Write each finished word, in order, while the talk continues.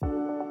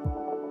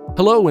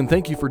Hello, and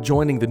thank you for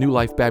joining the New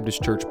Life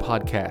Baptist Church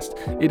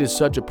podcast. It is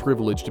such a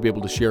privilege to be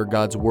able to share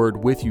God's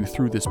Word with you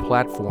through this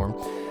platform,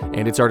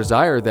 and it's our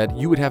desire that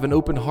you would have an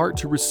open heart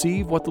to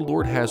receive what the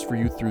Lord has for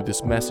you through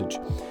this message.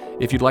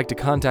 If you'd like to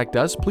contact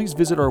us, please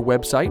visit our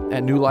website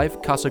at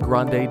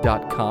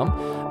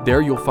newlifecasagrande.com.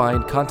 There you'll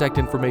find contact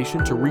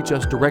information to reach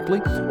us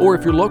directly, or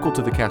if you're local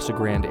to the Casa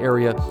Grande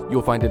area,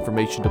 you'll find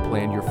information to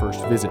plan your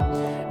first visit.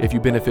 If you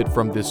benefit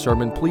from this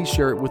sermon, please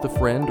share it with a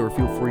friend or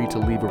feel free to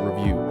leave a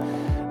review.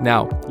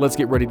 Now, let's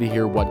get ready to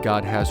hear what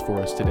God has for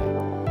us today.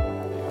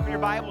 Open your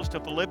Bibles to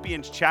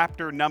Philippians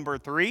chapter number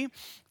 3.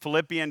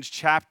 Philippians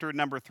chapter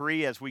number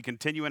 3 as we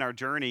continue in our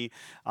journey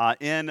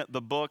in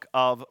the book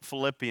of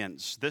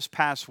Philippians. This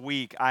past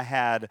week, I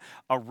had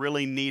a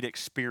really neat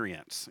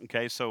experience.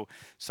 Okay, so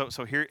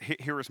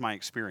here is my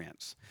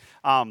experience.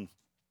 I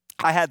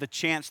had the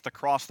chance to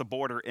cross the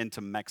border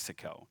into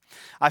Mexico.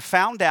 I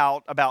found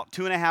out about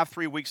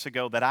 2.5-3 weeks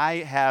ago that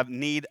I have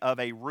need of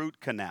a root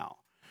canal.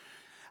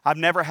 I've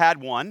never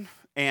had one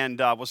and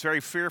was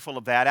very fearful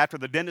of that. After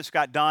the dentist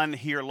got done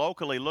here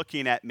locally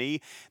looking at me,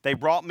 they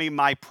brought me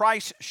my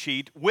price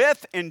sheet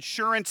with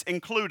insurance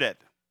included.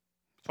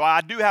 So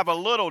I do have a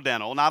little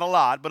dental, not a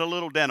lot, but a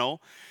little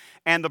dental.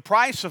 And the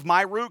price of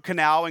my root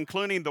canal,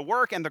 including the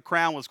work and the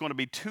crown, was going to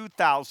be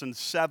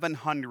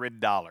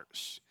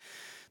 $2,700.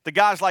 The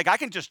guy's like, I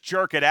can just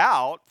jerk it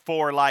out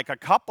for like a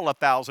couple of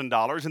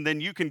 $1,000, and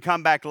then you can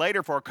come back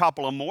later for a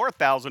couple of more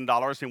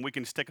 $1,000, and we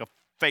can stick a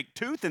fake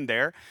tooth in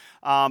there.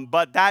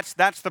 But that's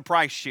the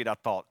price sheet. I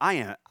thought,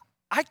 I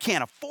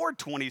can't afford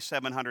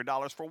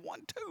 $2,700 for one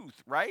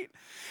tooth, right?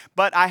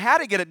 But I had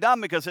to get it done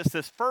because it's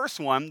this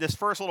first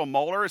little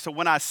molar. So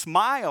when I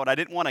smiled, I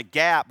didn't want a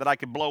gap that I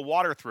could blow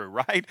water through,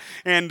 right?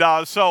 And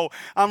so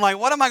I'm like,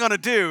 what am I going to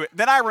do?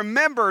 Then I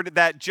remembered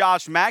that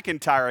Josh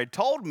McIntyre had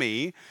told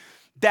me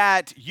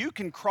that you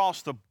can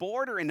cross the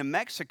border into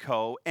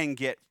Mexico and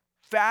get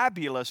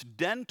fabulous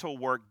dental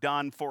work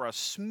done for a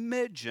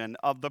smidgen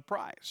of the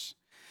price.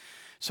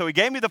 So he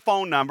gave me the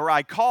phone number.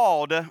 I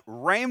called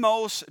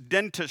Ramos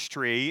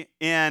Dentistry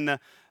in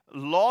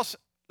how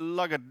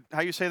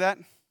you say that?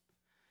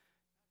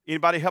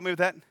 Anybody help me with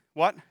that?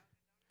 What?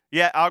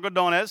 Yeah,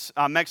 Algodones,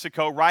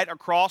 Mexico, right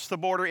across the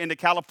border into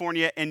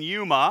California in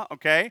Yuma,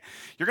 okay?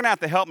 You're going to have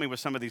to help me with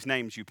some of these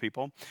names, you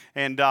people.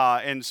 And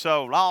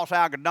so Los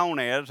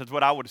Algodones is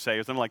what I would say,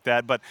 or something like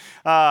that. But,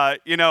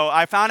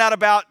 I found out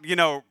about,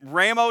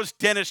 Ramos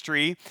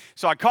Dentistry.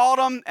 So I called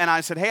them, and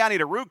I said, hey, I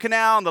need a root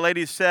canal. And the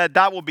lady said,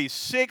 that will be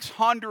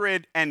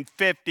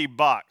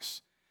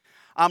 $650.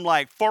 I'm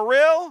like, for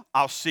real?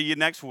 I'll see you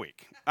next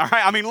week. All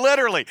right, I mean,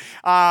 literally.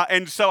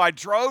 And so I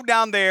drove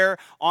down there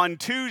on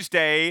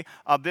Tuesday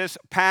of this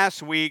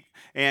past week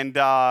and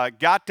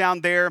got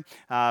down there,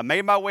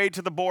 made my way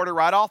to the border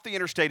right off the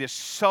interstate. It's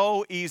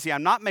so easy.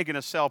 I'm not making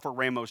a sell for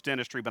Ramos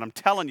Dentistry, but I'm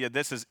telling you,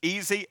 this is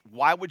easy.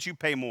 Why would you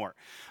pay more?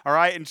 All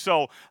right, and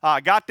so I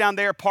got down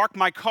there, parked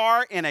my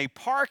car in a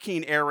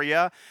parking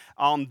area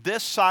on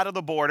this side of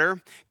the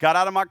border, got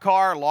out of my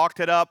car,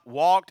 locked it up,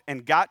 walked,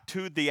 and got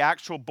to the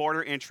actual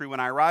border entry. When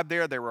I arrived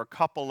there were a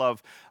couple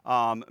of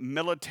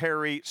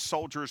military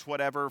soldiers,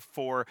 whatever,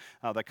 for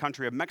the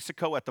country of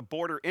Mexico at the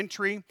border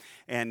entry,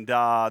 and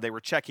they were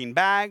checking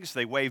bags.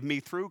 They waved me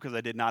through because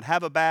I did not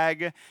have a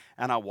bag,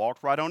 and I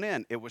walked right on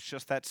in. It was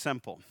just that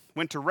simple.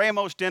 Went to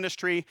Ramos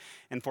Dentistry,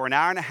 and for an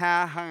hour and a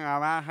half,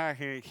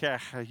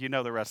 you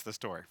know the rest of the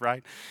story,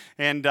 right?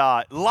 And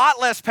a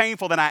lot less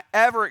painful than I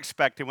ever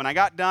expected. When I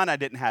got done, I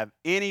didn't have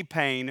any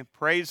pain.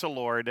 Praise the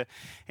Lord.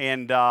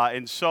 And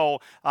so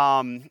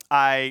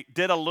I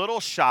did a little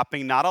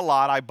shopping, not a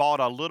lot. I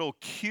bought a little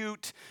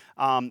cute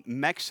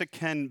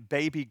Mexican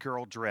baby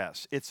girl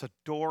dress. It's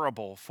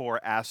adorable for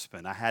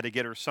Aspen. I had to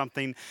get her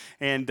something,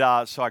 and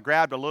so I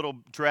grabbed a little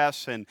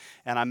dress, and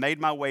I made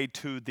my way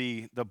to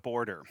the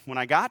border. When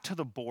I got to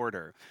the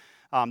border,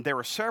 there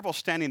were several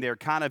standing there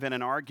kind of in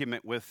an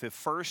argument with the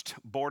first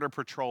Border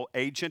Patrol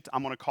agent.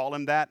 I'm going to call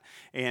him that.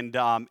 And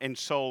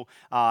so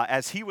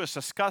as he was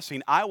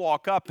discussing, I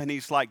walk up and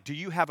he's like, do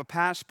you have a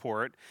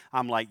passport?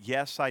 I'm like,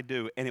 yes, I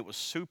do. And it was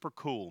super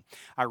cool.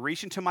 I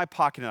reached into my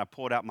pocket and I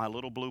pulled out my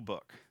little blue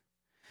book.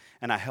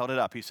 And I held it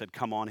up. He said,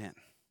 come on in.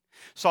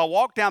 So I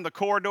walked down the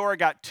corridor,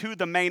 got to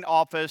the main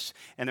office,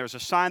 and there's a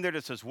sign there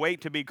that says, wait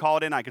to be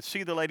called in. I could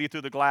see the lady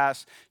through the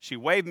glass. She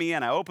waved me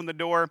in. I opened the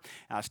door.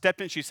 I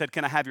stepped in. She said,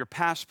 can I have your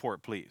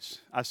passport,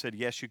 please? I said,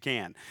 yes, you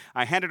can.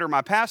 I handed her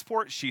my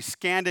passport. She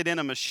scanned it in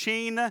a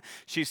machine.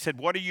 She said,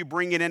 what are you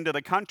bringing into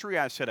the country?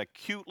 I said, a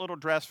cute little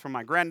dress for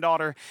my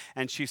granddaughter.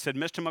 And she said,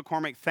 Mr.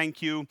 McCormick,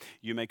 thank you.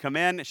 You may come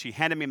in. She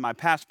handed me my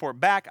passport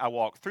back. I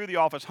walked through the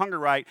office, hung her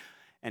right,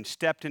 and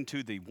stepped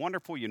into the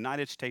wonderful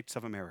United States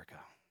of America.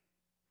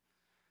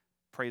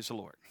 Praise the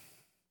Lord.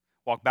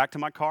 Walked back to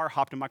my car,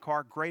 hopped in my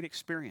car. Great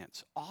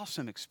experience.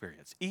 Awesome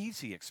experience.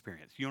 Easy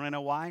experience. You want to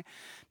know why?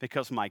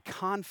 Because my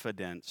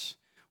confidence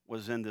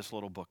was in this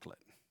little booklet.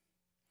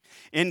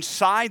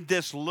 Inside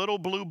this little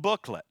blue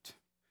booklet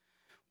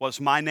was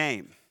my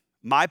name,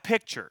 my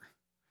picture,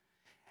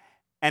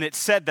 and it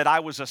said that I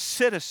was a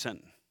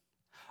citizen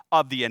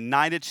of the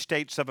United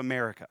States of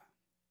America.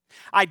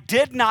 I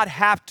did not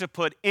have to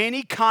put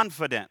any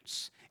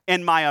confidence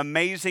in my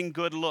amazing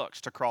good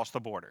looks to cross the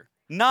border.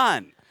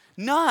 None.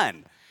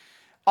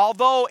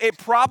 Although it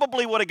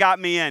probably would have got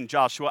me in,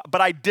 Joshua,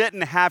 but I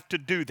didn't have to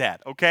do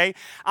that, okay?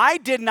 I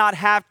did not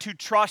have to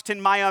trust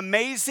in my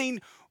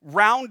amazing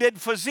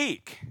rounded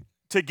physique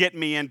to get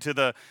me into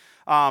the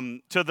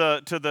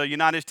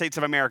United States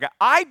of America.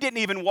 I didn't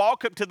even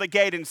walk up to the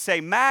gate and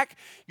say, Mac,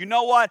 you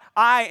know what?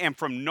 I am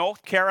from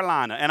North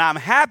Carolina, and I'm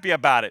happy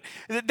about it.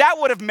 That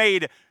would have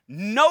made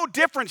no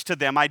difference to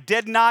them. I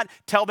did not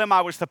tell them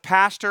I was the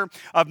pastor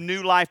of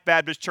New Life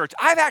Baptist Church.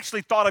 I've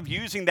actually thought of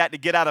using that to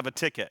get out of a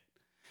ticket.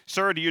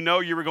 Sir, do you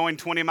know you were going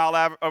 20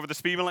 miles over the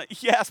speed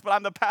limit? Yes, but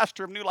I'm the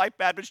pastor of New Life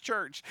Baptist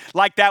Church.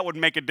 Like that would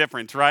make a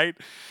difference, right?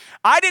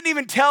 I didn't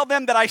even tell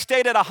them that I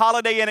stayed at a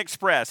Holiday Inn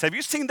Express. Have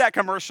you seen that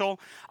commercial?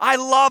 I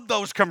love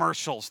those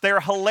commercials.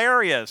 They're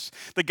hilarious.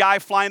 The guy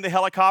flying the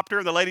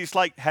helicopter, the lady's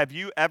like, have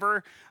you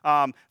ever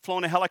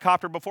flown a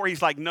helicopter before?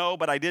 He's like, no,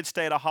 but I did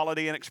stay at a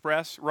Holiday Inn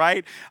Express,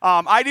 right?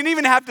 I didn't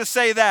even have to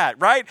say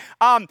that, right?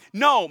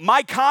 No,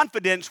 my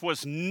confidence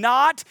was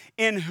not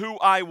in who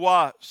I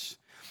was.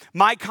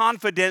 My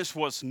confidence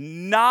was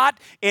not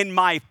in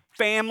my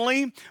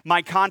family.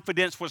 My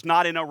confidence was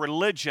not in a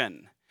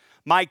religion.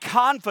 My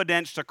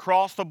confidence to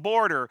cross the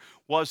border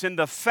was in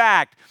the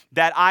fact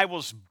that I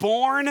was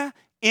born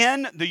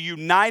in the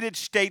United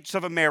States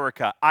of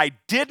America. I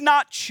did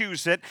not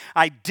choose it.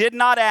 I did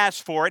not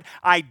ask for it.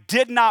 I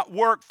did not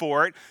work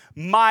for it.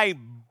 My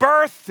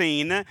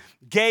birthing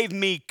gave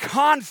me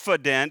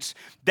confidence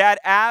that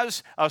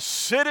as a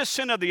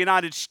citizen of the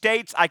United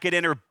States, I could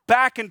enter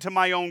back into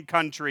my own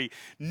country,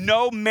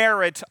 no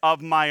merit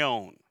of my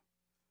own.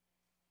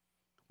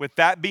 With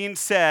that being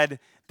said,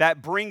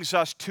 that brings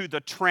us to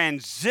the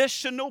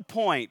transitional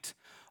point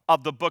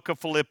of the book of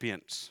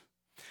Philippians.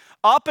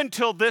 Up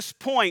until this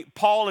point,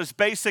 Paul is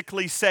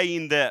basically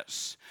saying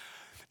this: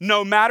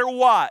 no matter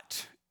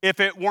what, if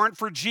it weren't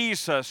for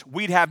Jesus,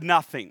 we'd have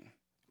nothing.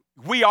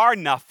 We are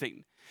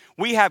nothing.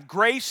 We have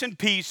grace and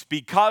peace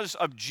because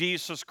of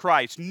Jesus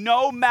Christ.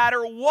 No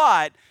matter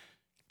what,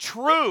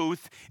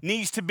 truth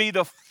needs to be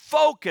the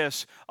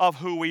focus of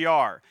who we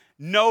are.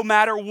 No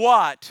matter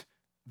what,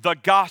 the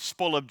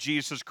gospel of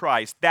Jesus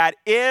Christ. That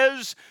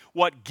is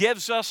what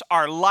gives us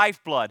our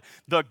lifeblood.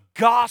 The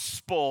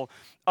gospel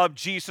of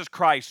Jesus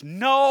Christ.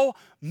 No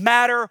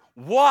matter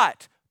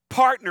what,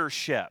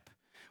 partnership.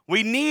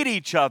 We need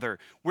each other.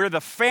 We're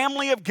the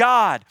family of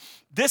God.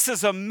 This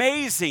is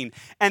amazing.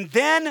 And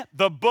then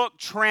the book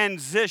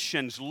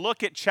transitions.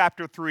 Look at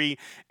chapter 3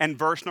 and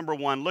verse number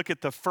 1. Look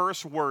at the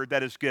first word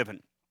that is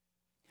given.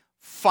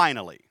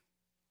 Finally.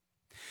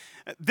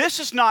 This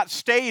is not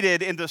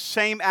stated in the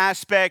same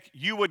aspect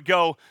you would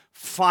go,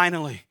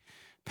 finally,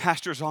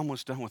 pastor's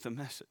almost done with the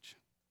message.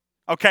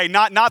 Okay,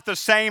 not the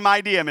same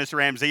idea, Ms.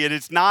 Ramsey. It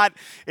is not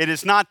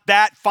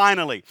that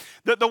finally.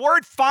 The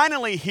word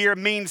finally here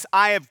means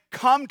I have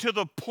come to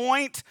the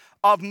point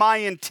of my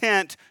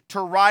intent to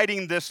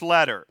writing this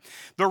letter.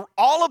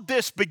 All of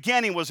this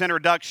beginning was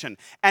introduction,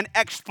 an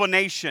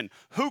explanation,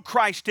 who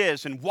Christ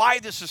is and why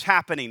this is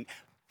happening.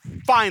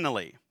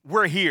 Finally,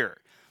 we're here.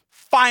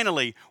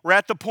 Finally, we're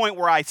at the point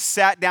where I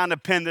sat down to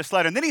pen this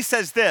letter. And then he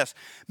says this,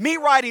 me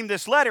writing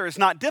this letter is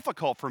not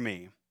difficult for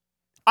me.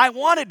 I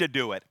wanted to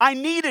do it. I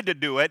needed to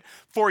do it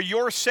for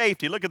your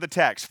safety. Look at the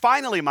text.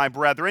 Finally, my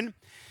brethren,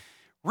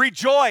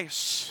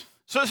 rejoice.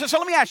 So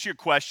let me ask you a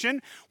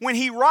question. When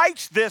he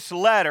writes this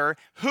letter,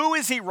 who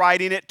is he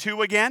writing it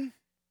to again?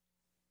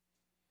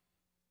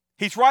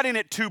 He's writing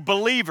it to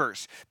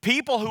believers,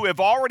 people who have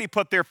already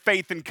put their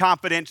faith and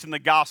confidence in the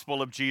gospel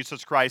of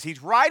Jesus Christ.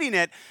 He's writing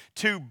it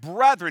to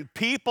brethren,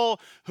 people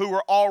who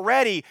are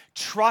already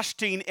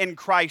trusting in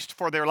Christ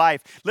for their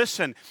life.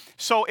 Listen,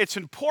 so it's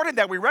important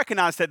that we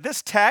recognize that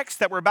this text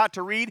that we're about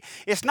to read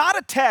is not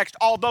a text,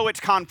 although it's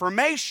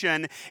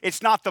confirmation,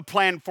 it's not the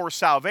plan for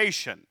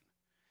salvation.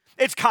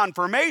 It's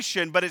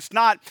confirmation, but it's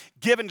not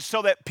given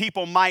so that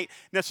people might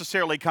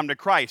necessarily come to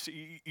Christ.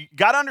 You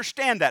got to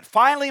understand that.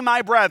 Finally,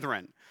 my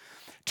brethren,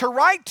 to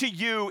write to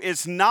you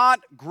is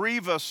not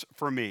grievous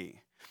for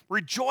me.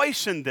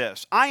 Rejoice in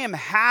this. I am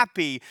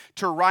happy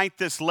to write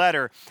this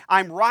letter.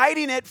 I'm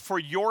writing it for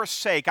your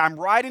sake. I'm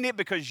writing it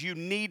because you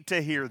need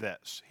to hear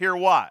this. Hear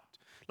what?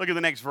 Look at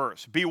the next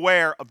verse.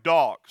 Beware of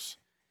dogs.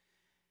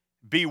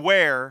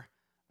 Beware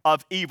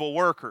of evil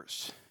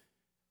workers.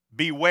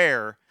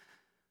 Beware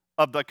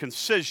of the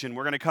concision.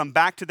 We're going to come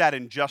back to that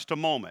in just a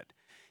moment.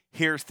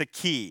 Here's the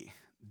key.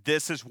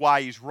 This is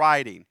why he's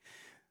writing.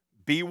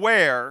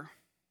 Beware.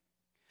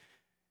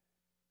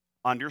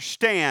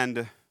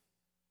 Understand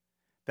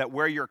that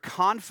where your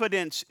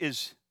confidence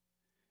is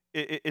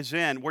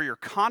in, where your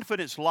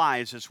confidence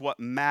lies is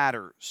what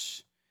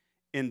matters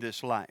in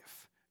this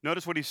life.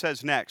 Notice what he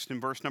says next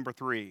in verse number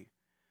 3.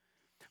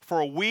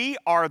 For we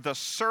are the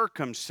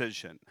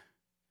circumcision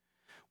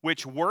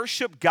which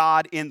worship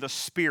God in the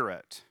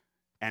Spirit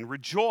and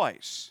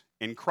rejoice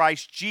in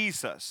Christ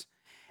Jesus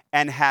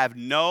and have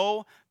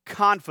no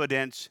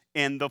confidence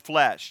in the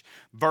flesh.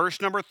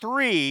 Verse number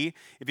 3,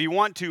 if you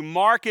want to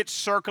mark it,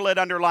 circle it,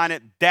 underline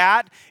it,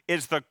 that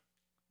is the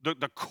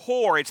the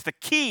core, it's the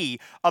key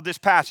of this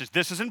passage.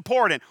 This is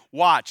important.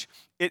 Watch.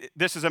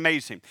 This is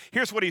amazing.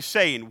 Here's what he's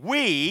saying.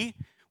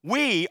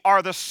 We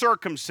are the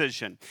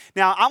circumcision.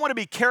 Now, I want to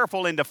be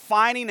careful in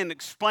defining and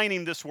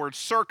explaining this word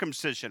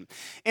circumcision.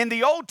 In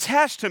the Old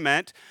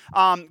Testament,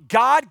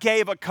 God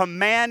gave a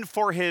command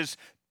for his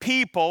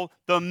people,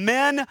 the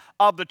men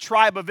of the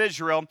tribe of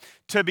Israel,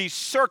 to be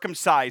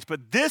circumcised.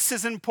 But this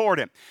is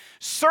important.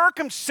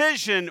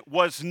 Circumcision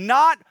was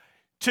not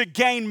to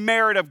gain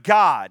merit of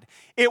God.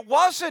 It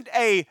wasn't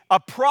a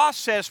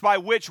process by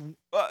which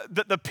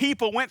the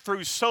people went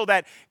through so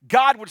that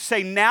God would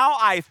say, now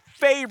I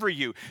favor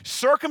you.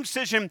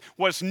 Circumcision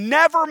was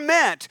never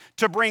meant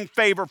to bring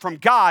favor from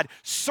God.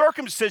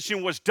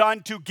 Circumcision was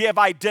done to give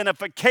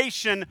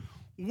identification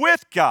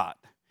with God.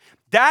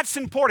 That's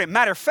important.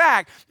 Matter of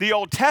fact, the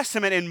Old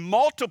Testament in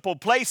multiple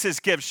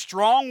places gives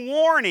strong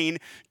warning,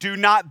 do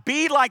not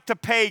be like the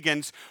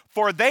pagans,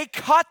 for they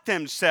cut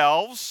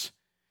themselves,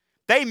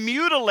 they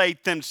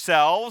mutilate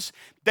themselves,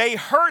 they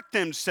hurt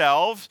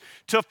themselves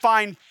to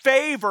find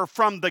favor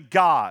from the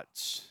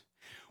gods.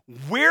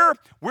 We're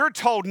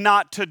told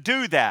not to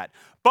do that,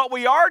 but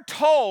we are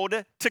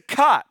told to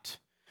cut.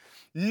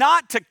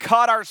 Not to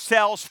cut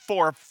ourselves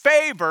for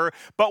favor,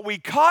 but we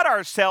cut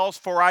ourselves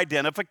for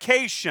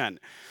identification,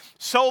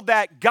 so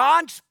that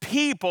God's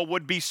people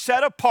would be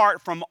set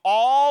apart from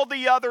all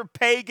the other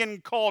pagan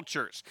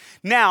cultures.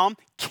 Now,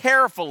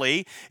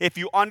 carefully, if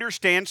you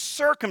understand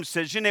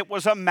circumcision, it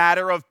was a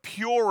matter of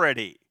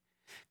purity,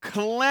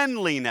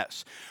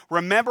 cleanliness.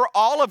 Remember,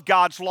 all of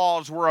God's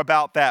laws were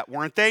about that,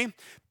 weren't they?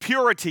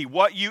 Purity.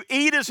 What you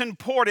eat is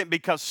important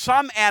because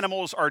some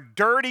animals are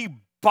dirty,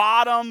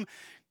 bottom,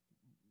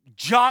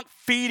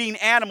 junk-feeding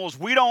animals.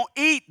 We don't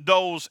eat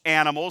those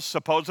animals,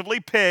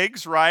 supposedly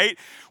pigs, right?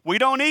 We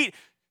don't eat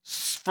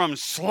from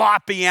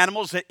sloppy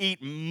animals that eat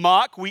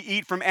muck. We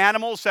eat from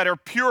animals that are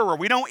purer.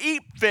 We don't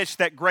eat fish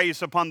that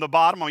graze upon the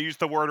bottom. I'll use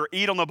the word or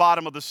eat on the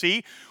bottom of the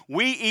sea.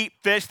 We eat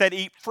fish that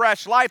eat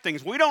fresh live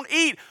things. We don't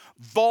eat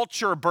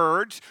vulture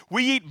birds.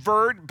 We eat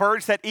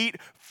birds that eat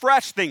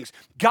fresh things.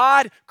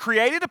 God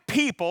created a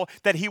people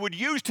that he would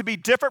use to be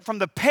different from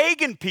the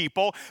pagan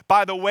people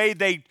by the way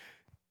they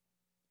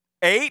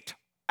ate,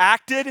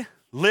 acted,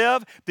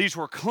 lived. These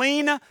were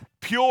clean,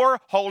 pure,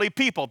 holy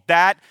people.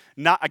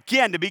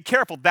 Again, to be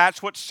careful,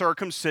 that's what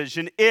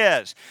circumcision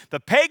is. The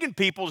pagan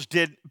people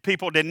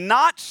did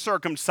not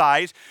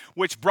circumcise,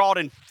 which brought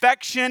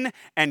infection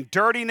and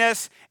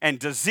dirtiness and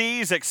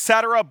disease,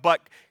 etc.,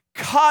 but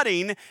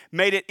cutting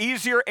made it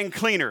easier and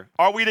cleaner.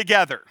 Are we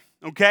together?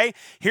 Okay?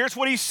 Here's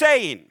what he's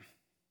saying.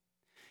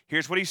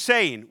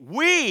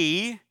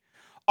 We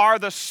are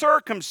the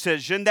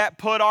circumcision that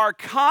put our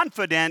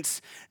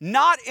confidence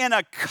not in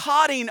a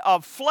cutting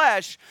of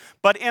flesh,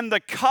 but in the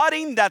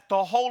cutting that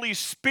the Holy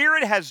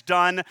Spirit has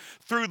done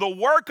through the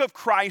work of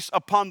Christ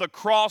upon the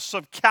cross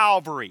of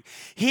Calvary.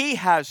 He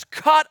has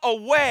cut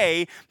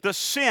away the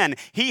sin.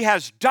 He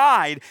has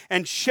died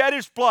and shed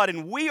his blood,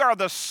 and we are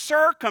the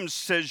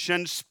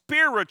circumcision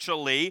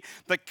spiritually,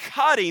 the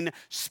cutting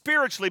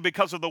spiritually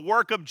because of the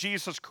work of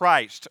Jesus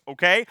Christ,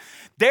 okay?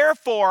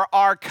 Therefore,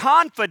 our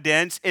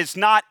confidence is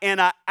not in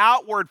an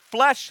outward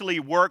fleshly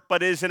work,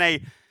 but is in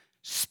a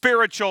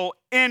spiritual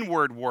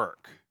inward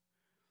work.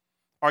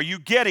 Are you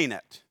getting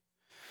it?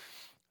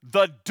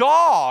 The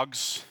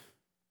dogs,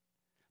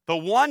 the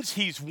ones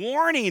he's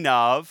warning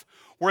of,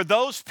 were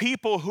those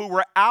people who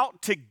were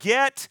out to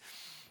get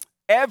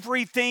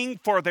everything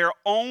for their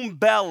own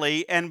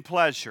belly and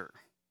pleasure.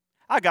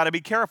 I got to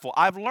be careful.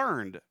 I've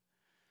learned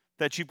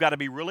that you've got to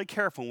be really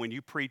careful when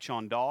you preach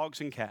on dogs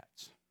and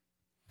cats.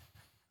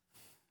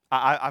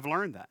 I've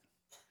learned that.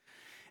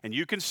 And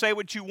you can say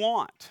what you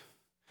want,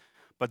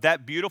 but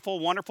that beautiful,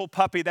 wonderful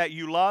puppy that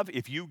you love,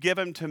 if you give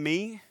him to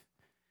me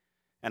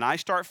and I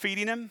start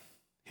feeding him,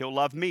 he'll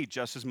love me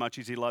just as much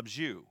as he loves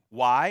you.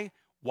 Why?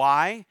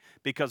 Why?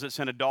 Because it's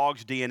in a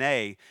dog's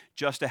DNA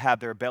just to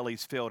have their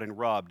bellies filled and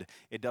rubbed.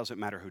 It doesn't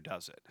matter who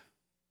does it.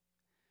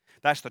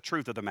 That's the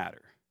truth of the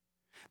matter.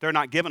 They're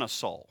not given a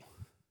soul.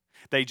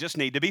 They just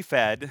need to be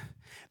fed.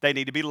 They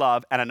need to be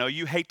loved. And I know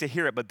you hate to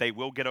hear it, but they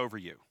will get over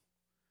you.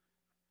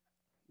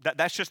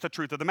 That's just the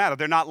truth of the matter.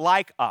 They're not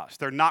like us.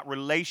 They're not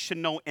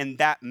relational in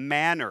that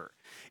manner.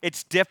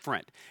 It's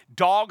different.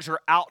 Dogs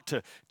are out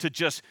to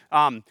just,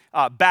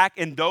 back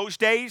in those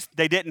days,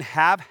 they didn't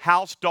have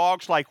house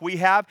dogs like we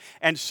have.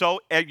 And so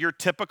your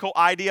typical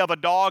idea of a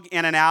dog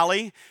in an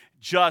alley,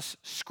 just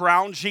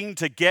scrounging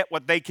to get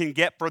what they can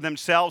get for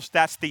themselves,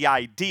 that's the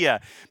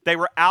idea. They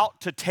were out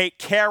to take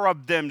care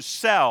of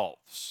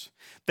themselves.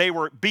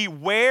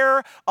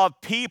 Beware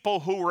of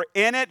people who were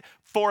in it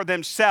for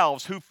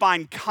themselves, who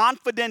find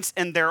confidence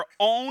in their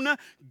own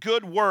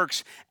good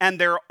works and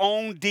their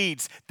own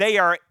deeds. They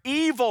are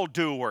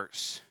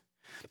evildoers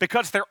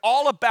because they're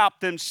all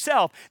about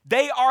themselves.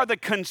 They are the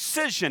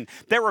concision.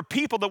 There were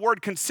people, the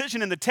word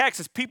concision in the text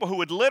is people who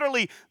would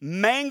literally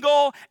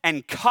mangle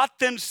and cut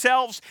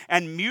themselves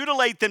and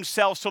mutilate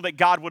themselves so that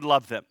God would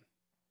love them.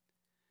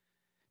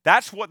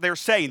 That's what they're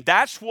saying.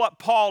 That's what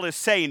Paul is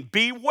saying.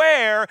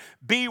 Beware,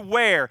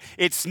 beware.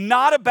 It's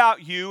not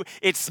about you.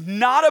 It's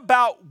not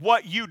about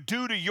what you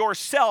do to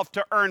yourself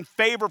to earn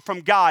favor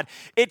from God.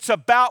 It's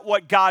about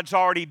what God's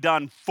already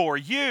done for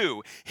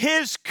you.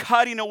 His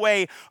cutting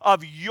away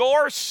of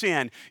your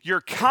sin.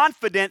 Your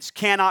confidence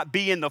cannot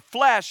be in the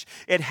flesh.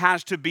 It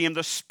has to be in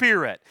the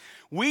Spirit.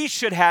 We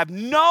should have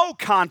no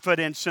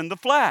confidence in the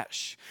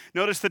flesh.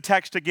 Notice the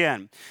text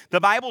again. The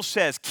Bible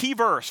says, key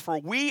verse, for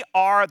we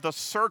are the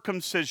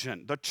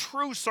circumcision, the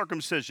true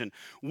circumcision,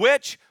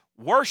 which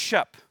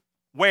worship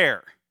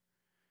where?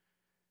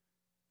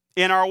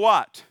 In our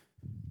what?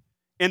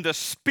 In the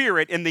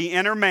Spirit, in the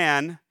inner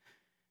man,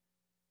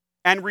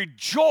 and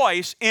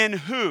rejoice in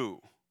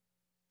who?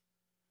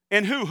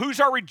 In who? Who's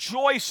our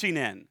rejoicing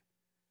in?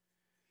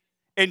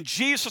 In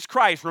Jesus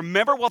Christ.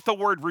 Remember what the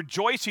word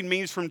rejoicing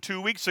means from 2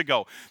 weeks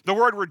ago. The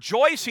word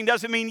rejoicing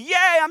doesn't mean,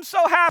 yay, I'm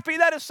so happy,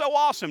 that is so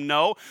awesome.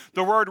 No,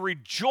 the word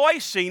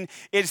rejoicing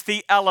is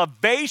the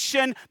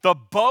elevation, the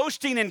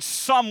boasting in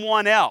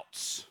someone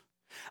else.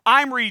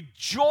 I'm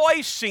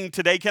rejoicing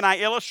today. Can I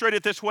illustrate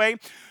it this way?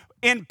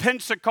 In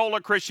Pensacola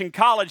Christian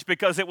College,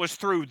 because it was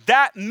through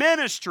that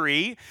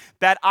ministry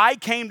that I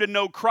came to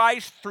know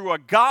Christ through a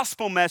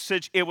gospel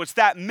message. It was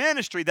that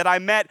ministry that I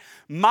met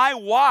my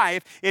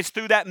wife. It's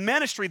through that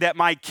ministry that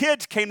my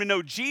kids came to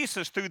know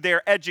Jesus through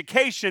their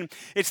education.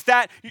 It's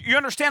that, you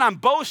understand, I'm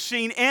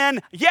boasting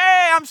in, yay,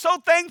 I'm so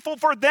thankful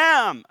for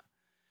them.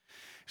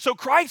 So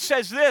Christ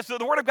says this,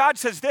 the Word of God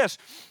says this,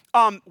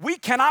 we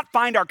cannot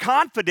find our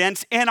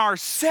confidence in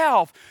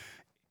ourselves.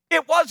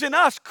 It wasn't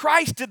us.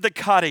 Christ did the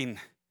cutting.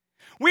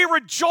 We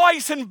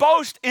rejoice and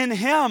boast in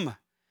Him.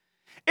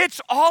 It's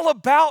all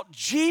about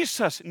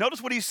Jesus.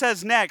 Notice what He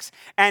says next,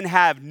 and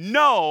have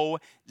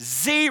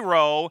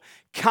zero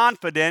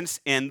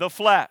confidence in the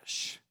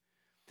flesh.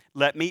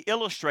 Let me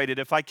illustrate it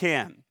if I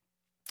can.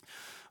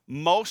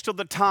 Most of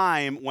the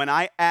time when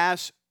I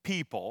ask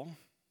people,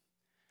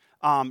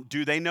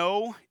 do they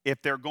know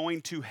if they're going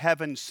to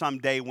heaven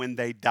someday when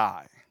they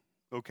die?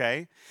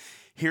 Okay?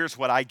 Here's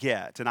what I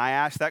get, and I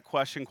ask that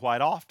question quite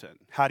often.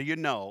 How do you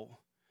know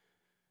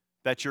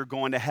that you're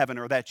going to heaven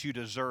or that you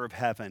deserve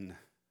heaven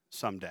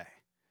someday?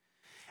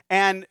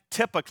 And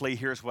typically,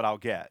 here's what I'll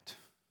get.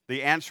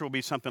 The answer will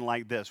be something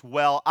like this.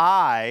 Well,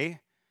 I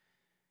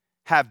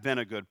have been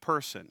a good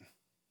person.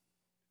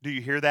 Do you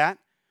hear that?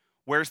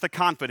 Where's the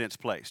confidence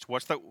placed?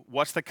 What's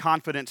the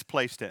confidence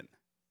placed in?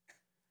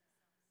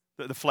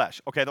 The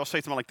flesh. Okay, they'll say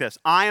something like this.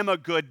 I am a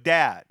good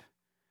dad,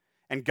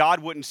 and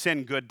God wouldn't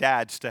send good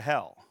dads to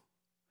hell.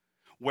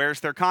 Where's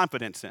their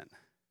confidence in?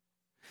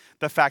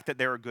 The fact that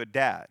they're a good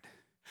dad.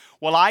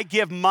 Well, I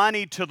give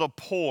money to the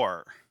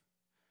poor,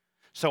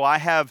 so I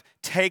have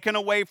taken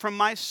away from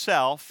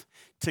myself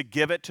to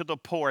give it to the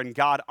poor, and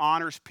God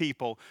honors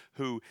people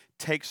who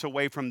takes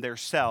away from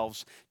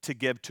themselves to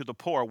give to the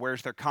poor.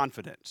 Where's their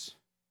confidence?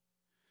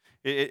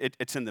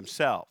 It's in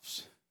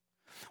themselves.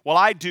 Well,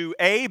 I do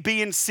A,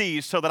 B, and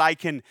C so that I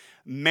can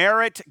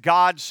merit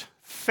God's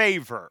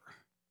favor,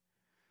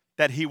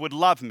 that He would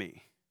love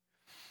me,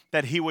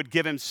 that He would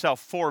give Himself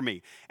for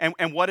me.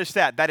 And what is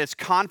that? That is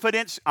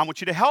confidence. I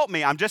want you to help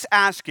me. I'm just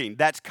asking.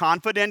 That's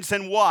confidence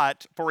in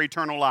what for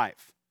eternal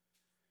life?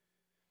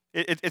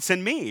 It's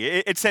in me.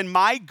 It's in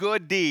my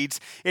good deeds.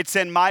 It's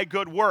in my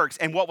good works.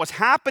 And what was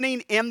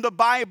happening in the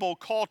Bible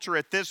culture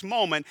at this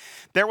moment,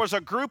 there was a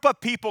group of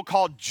people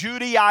called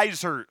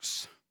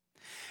Judaizers.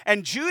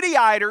 And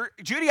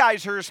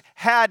Judaizers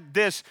had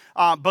this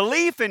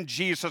belief in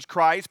Jesus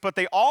Christ, but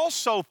they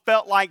also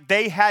felt like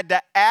they had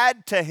to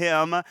add to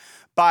Him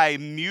by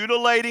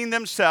mutilating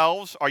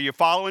themselves. Are you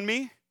following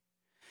me?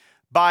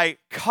 By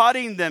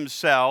cutting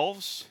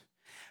themselves,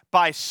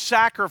 by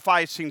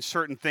sacrificing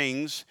certain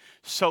things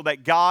so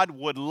that God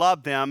would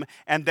love them.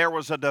 And there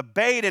was a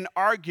debate and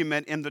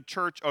argument in the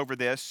church over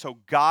this. So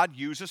God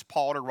uses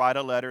Paul to write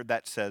a letter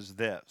that says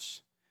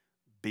this: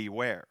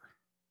 beware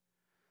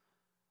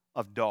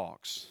of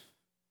dogs.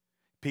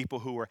 People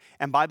who are,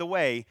 and by the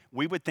way,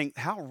 we would think,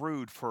 how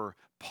rude for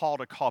Paul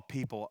to call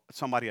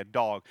somebody a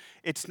dog.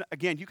 It's,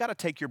 again, you got to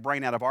take your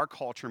brain out of our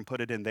culture and put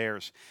it in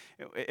theirs.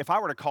 If I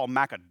were to call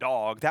Mac a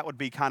dog, that would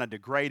be kind of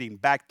degrading.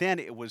 Back then,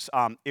 it was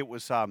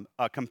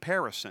a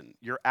comparison.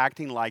 You're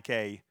acting like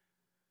a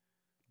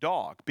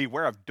dog.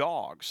 Beware of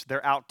dogs.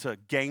 They're out to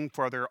gain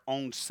for their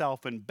own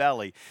self and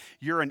belly.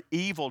 You're an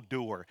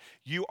evildoer.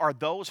 You are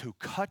those who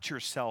cut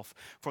yourself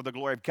for the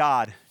glory of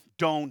God.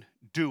 Don't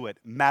do it.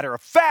 Matter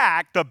of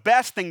fact, the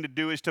best thing to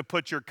do is to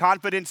put your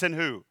confidence in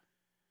who?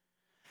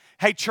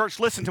 Hey, church,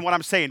 listen to what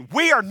I'm saying.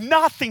 We are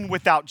nothing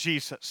without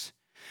Jesus.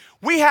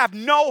 We have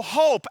no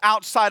hope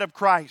outside of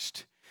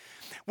Christ.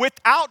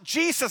 Without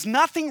Jesus,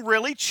 nothing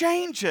really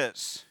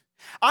changes.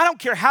 I don't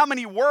care how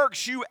many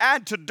works you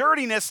add to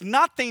dirtiness,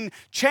 nothing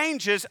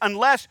changes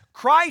unless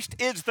Christ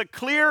is the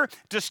clear,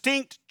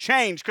 distinct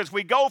change, because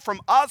we go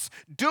from us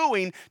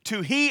doing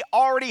to He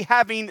already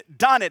having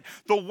done it.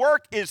 The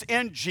work is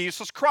in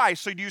Jesus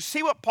Christ. So do you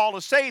see what Paul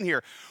is saying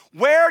here?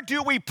 Where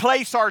do we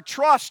place our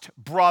trust,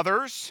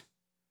 brothers?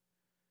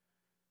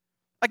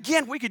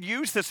 Again, we could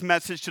use this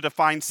message to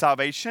define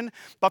salvation,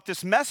 but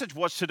this message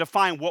was to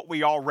define what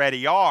we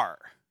already are,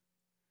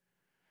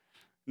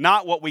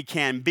 not what we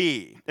can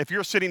be. If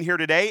you're sitting here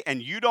today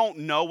and you don't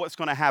know what's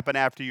going to happen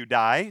after you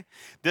die,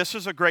 this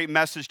is a great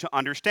message to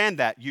understand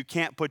that. You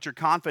can't put your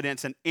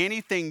confidence in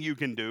anything you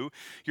can do.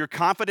 Your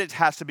confidence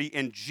has to be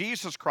in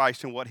Jesus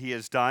Christ and what he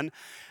has done.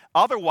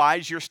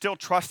 Otherwise, you're still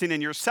trusting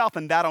in yourself,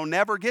 and that'll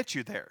never get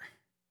you there.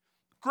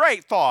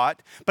 Great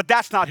thought, but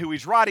that's not who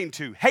he's writing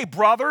to. Hey,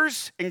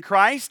 brothers in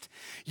Christ,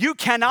 you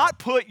cannot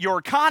put your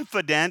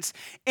confidence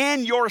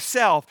in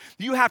yourself.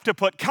 You have to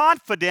put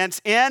confidence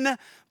in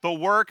the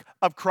work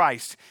of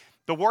Christ.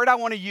 The word I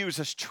want to use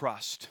is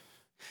trust.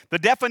 The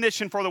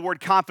definition for the word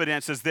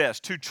confidence is this: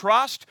 to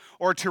trust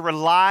or to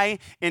rely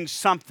in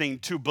something,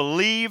 to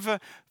believe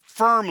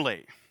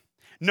firmly,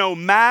 no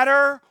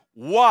matter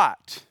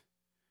what.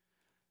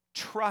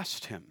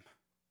 Trust him.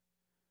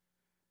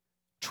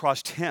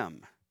 Trust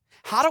him.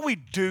 How do we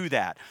do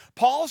that?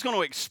 Paul's going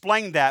to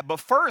explain that, but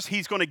first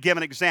he's going to give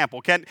an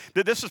example.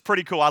 This is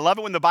pretty cool. I love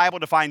it when the Bible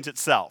defines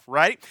itself,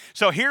 right?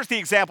 So here's the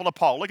example of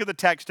Paul. Look at the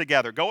text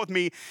together. Go with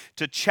me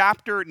to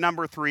chapter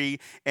number 3,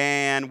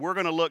 and we're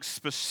going to look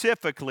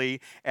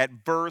specifically at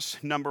verse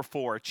number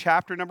 4.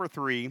 Chapter number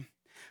 3,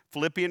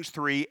 Philippians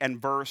 3,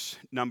 and verse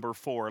number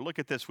 4. Look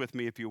at this with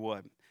me if you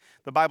would.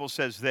 The Bible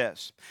says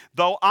this: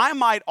 though I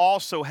might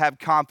also have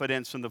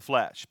confidence in the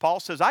flesh. Paul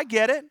says, I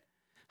get it.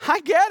 I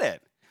get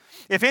it.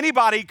 If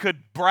anybody could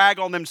brag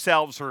on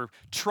themselves or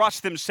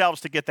trust themselves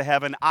to get to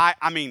heaven,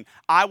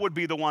 I would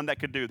be the one that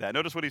could do that.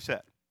 Notice what he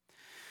said.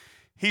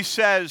 He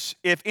says,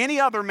 if any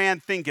other man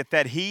thinketh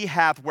that he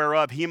hath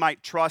whereof he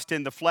might trust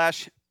in the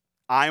flesh,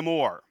 I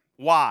more.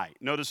 Why?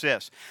 Notice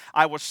this.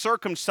 I was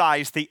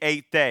circumcised the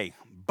 8th day.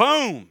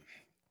 Boom.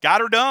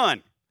 Got her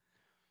done.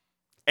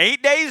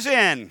 8 days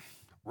in.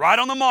 Right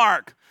on the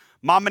mark.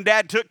 Mom and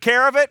dad took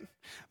care of it.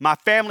 My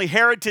family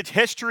heritage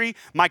history,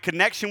 my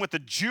connection with the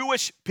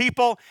Jewish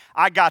people,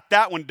 I got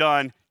that one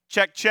done.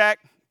 Check, check.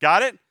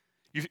 Got it?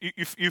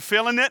 You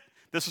feeling it?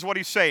 This is what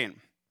he's saying.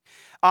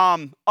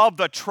 Of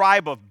the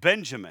tribe of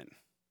Benjamin.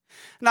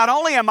 Not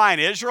only am I an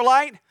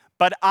Israelite,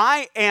 but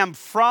I am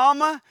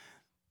from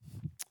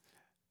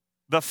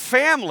the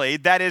family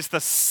that is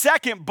the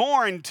second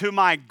born to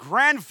my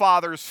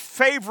grandfather's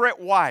favorite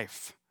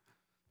wife.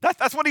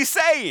 That's what he's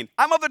saying.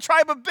 I'm of the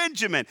tribe of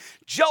Benjamin.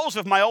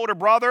 Joseph, my older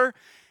brother,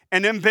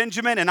 and then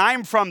Benjamin, and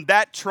I'm from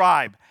that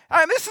tribe.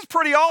 This is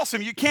pretty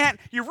awesome.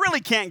 You really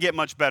can't get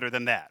much better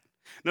than that.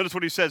 Notice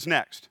what he says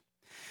next.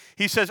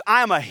 He says,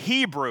 I am a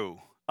Hebrew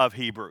of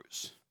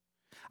Hebrews.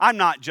 I'm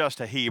not just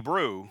a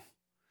Hebrew.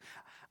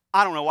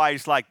 I don't know why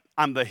he's like,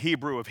 I'm the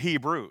Hebrew of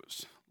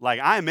Hebrews.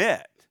 Like, I'm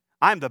it.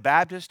 I'm the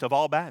Baptist of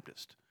all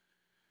Baptists.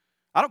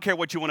 I don't care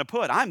what you want to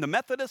put. I'm the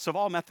Methodist of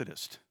all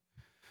Methodists.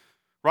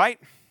 Right?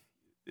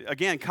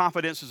 Again,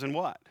 confidence is in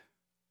what?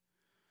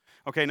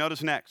 Okay,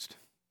 notice next.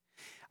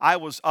 I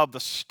was of the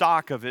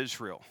stock of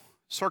Israel,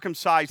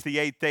 circumcised the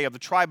 8th day, of the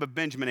tribe of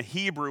Benjamin, a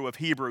Hebrew of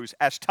Hebrews.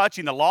 As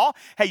touching the law,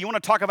 hey, you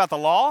want to talk about the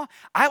law?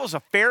 I was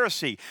a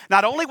Pharisee.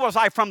 Not only was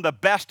I from the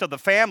best of the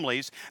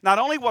families, not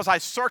only was I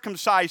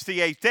circumcised the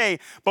 8th day,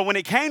 but when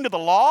it came to the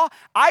law,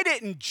 I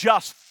didn't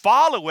just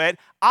follow it,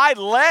 I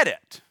led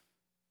it.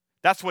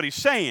 That's what he's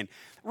saying.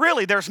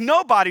 Really, there's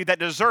nobody that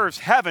deserves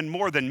heaven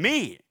more than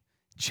me.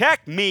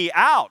 Check me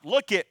out.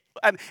 Look at,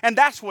 and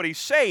that's what he's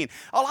saying.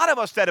 A lot of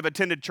us that have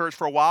attended church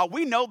for a while,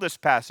 we know this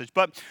passage,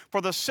 but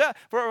for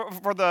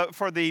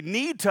the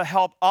need to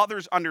help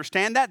others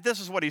understand that, this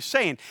is what he's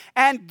saying.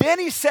 And then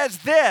he says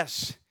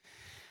this: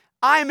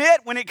 I'm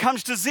it when it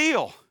comes to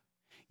zeal.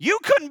 You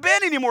couldn't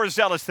been any more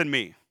zealous than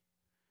me.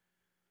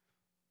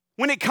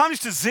 When it comes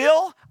to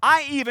zeal,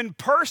 I even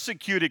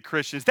persecuted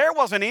Christians. There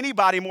wasn't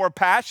anybody more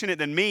passionate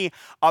than me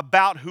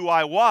about who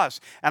I was.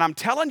 And I'm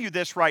telling you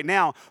this right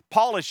now,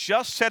 Paul is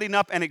just setting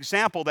up an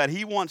example that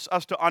he wants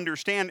us to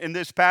understand in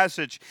this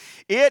passage.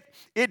 It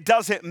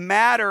doesn't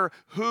matter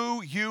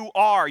who you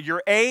are,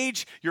 your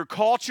age, your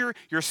culture,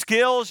 your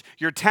skills,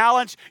 your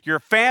talents, your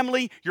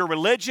family, your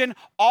religion,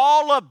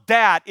 all of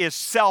that is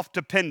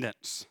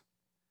self-dependence.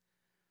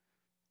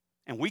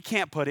 And we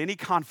can't put any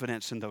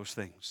confidence in those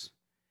things.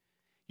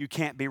 You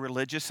can't be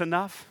religious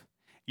enough.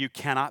 You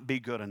cannot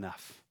be good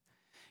enough.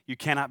 You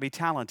cannot be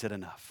talented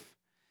enough.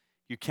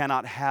 You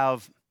cannot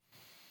have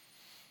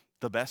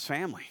the best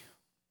family.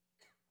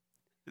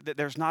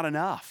 There's not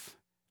enough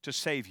to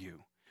save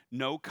you.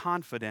 No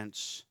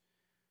confidence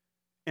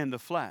in the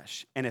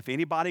flesh. And if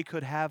anybody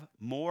could have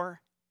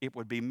more, it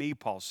would be me,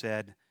 Paul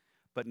said.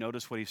 But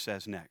notice what he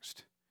says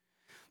next.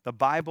 The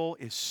Bible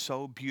is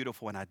so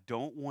beautiful, and I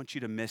don't want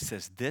you to miss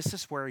this. This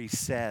is where he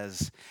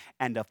says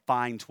and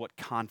defines what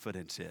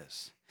confidence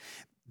is.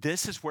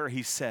 This is where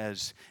he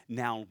says,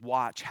 now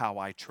watch how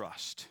I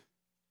trust.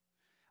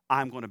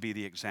 I'm going to be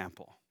the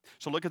example.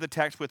 So look at the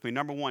text with me.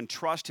 Number one,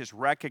 trust is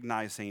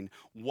recognizing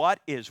what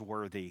is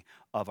worthy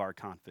of our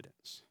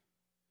confidence.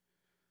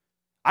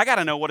 I got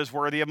to know what is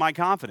worthy of my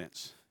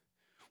confidence.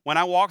 When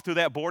I walked through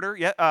that border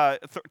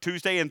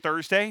Tuesday and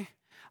Thursday,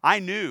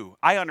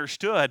 I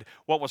understood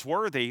what was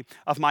worthy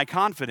of my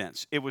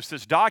confidence. It was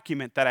this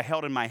document that I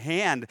held in my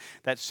hand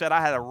that said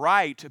I had a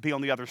right to be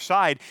on the other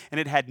side, and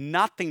it had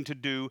nothing to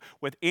do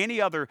with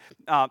any other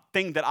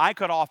thing that I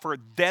could offer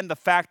than the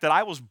fact that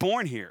I was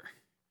born here.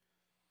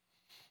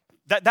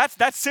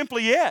 That's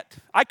simply it.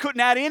 I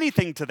couldn't add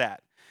anything to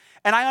that.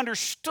 And I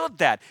understood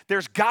that.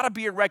 There's got to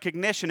be a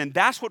recognition. And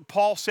that's what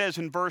Paul says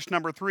in verse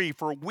number 3.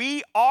 For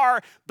we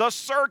are the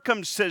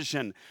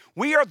circumcision.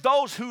 We are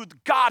those who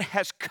God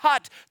has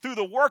cut through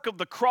the work of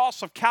the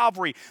cross of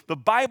Calvary. The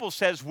Bible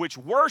says, which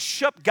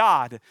worship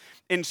God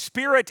in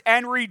spirit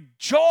and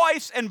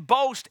rejoice and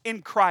boast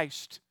in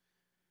Christ.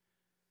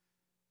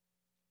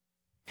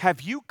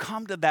 Have you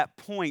come to that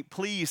point?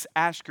 Please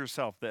ask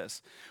yourself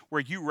this,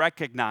 where you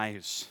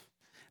recognize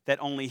that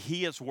only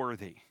He is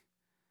worthy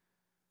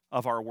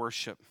of our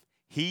worship.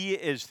 He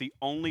is the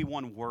only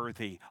one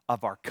worthy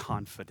of our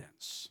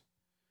confidence.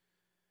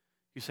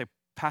 You say,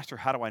 Pastor,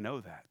 how do I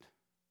know that?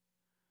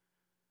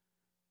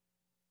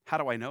 How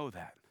do I know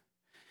that?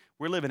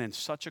 We're living in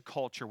such a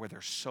culture where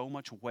there's so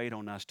much weight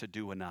on us to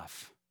do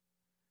enough.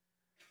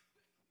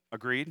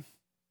 Agreed?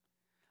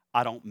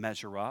 I don't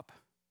measure up.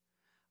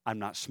 I'm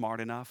not smart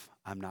enough.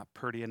 I'm not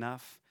pretty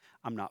enough.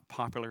 I'm not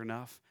popular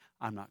enough.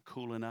 I'm not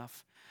cool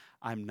enough.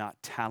 I'm not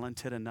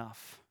talented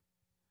enough.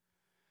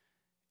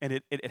 And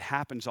it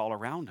happens all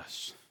around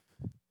us.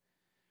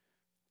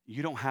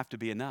 You don't have to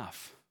be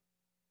enough.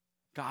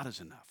 God is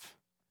enough.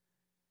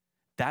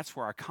 That's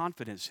where our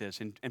confidence is.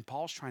 And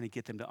Paul's trying to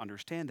get them to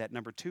understand that.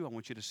 Number 2, I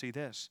want you to see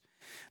this.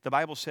 The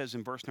Bible says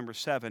in verse number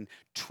 7,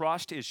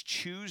 trust is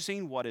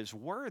choosing what is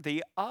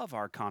worthy of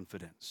our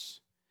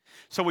confidence.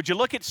 So would you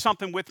look at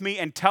something with me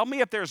and tell me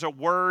if there's a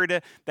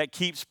word that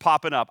keeps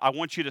popping up? I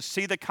want you to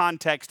see the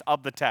context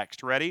of the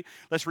text. Ready?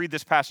 Let's read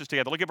this passage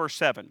together. Look at verse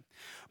 7.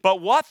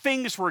 But what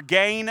things were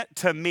gain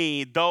to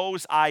me,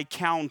 those I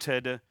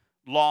counted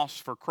loss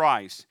for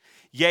Christ.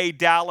 Yea,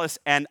 doubtless,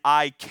 and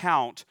I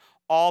count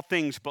all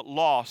things but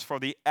loss for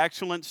the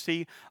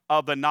excellency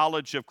of the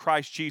knowledge of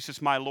Christ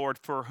Jesus my Lord,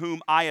 for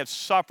whom I have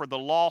suffered the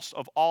loss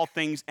of all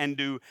things, and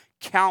do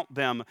count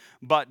them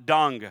but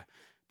dung,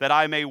 that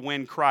I may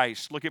win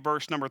Christ. Look at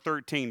verse number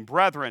 13.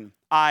 Brethren,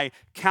 I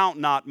count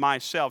not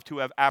myself to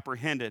have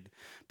apprehended,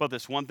 but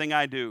this one thing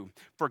I do,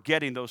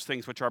 forgetting those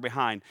things which are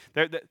behind.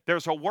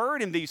 There's a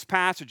word in these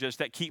passages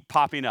that keep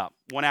popping up,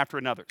 one after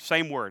another.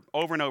 Same word,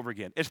 over and over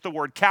again. It's the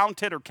word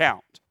counted or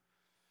count.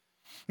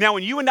 Now,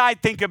 when you and I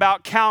think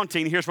about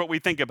counting, here's what we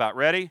think about.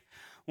 Ready?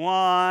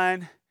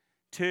 1,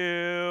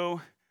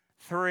 2,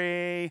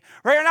 3.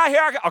 Right now,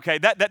 here. Okay,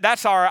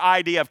 that's our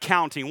idea of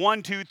counting.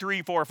 1, 2,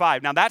 3, 4,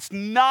 5. Now, that's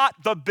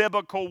not the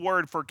biblical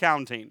word for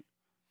counting.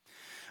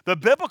 The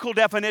biblical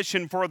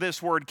definition for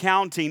this word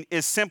counting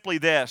is simply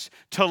this.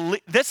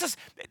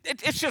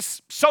 It's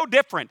just so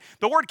different.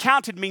 The word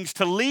counted means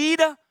to lead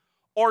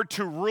or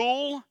to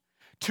rule,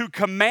 to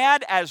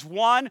command as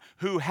one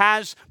who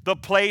has the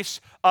place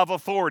of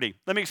authority.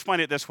 Let me explain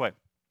it this way.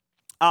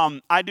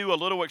 I do a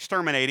little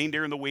exterminating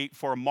during the week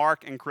for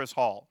Mark and Chris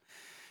Hall.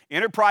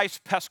 Enterprise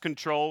Pest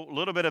Control, a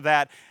little bit of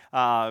that,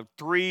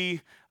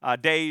 3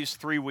 days,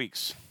 3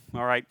 weeks.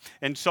 All right.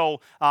 And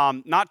so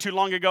not too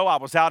long ago, I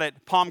was out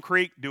at Palm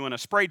Creek doing a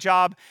spray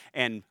job,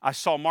 and I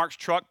saw Mark's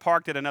truck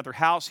parked at another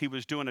house. He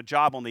was doing a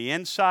job on the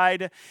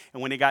inside,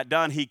 and when he got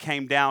done, he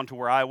came down to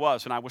where I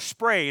was, and I was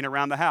spraying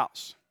around the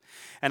house.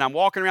 And I'm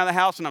walking around the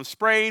house, and I'm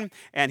spraying,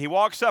 and he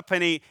walks up,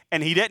 and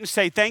he didn't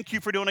say, thank you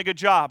for doing a good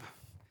job.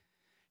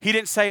 He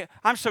didn't say,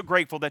 I'm so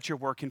grateful that you're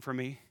working for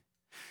me.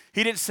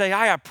 He didn't say,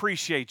 I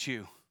appreciate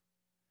you.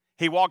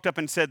 He walked up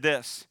and said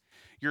this,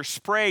 your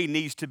spray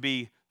needs to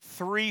be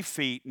 3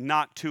 feet,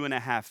 not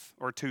 2.5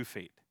 or 2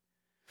 feet.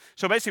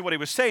 So basically what he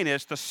was saying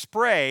is the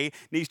spray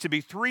needs to be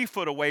 3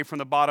 foot away from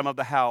the bottom of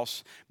the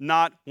house,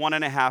 not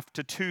 1.5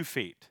 to 2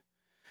 feet.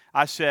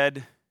 I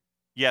said,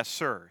 yes,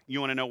 sir.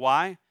 You want to know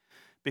why?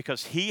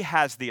 Because he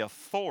has the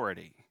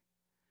authority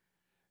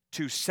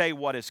to say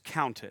what is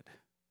counted,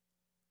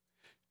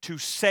 to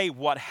say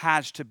what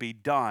has to be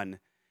done.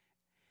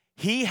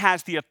 He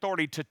has the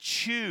authority to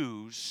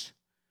choose.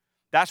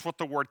 That's what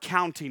the word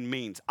counting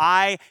means.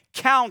 I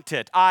count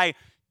it. I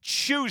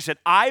choose it.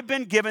 I've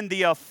been given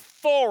the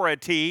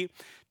authority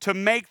to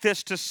make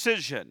this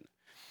decision.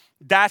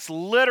 That's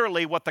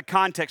literally what the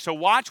context. So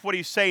watch what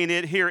he's saying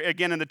it here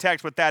again in the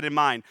text with that in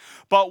mind.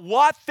 But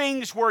what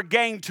things were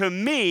gained to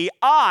me,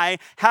 I,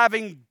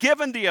 having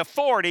given the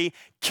authority,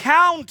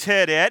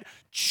 counted it,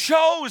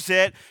 chose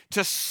it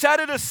to set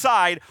it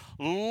aside,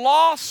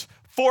 loss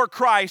for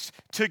Christ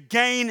to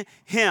gain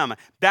him.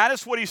 That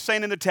is what he's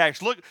saying in the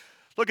text. Look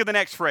at the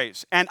next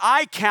phrase. And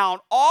I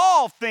count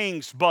all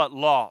things but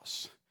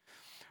loss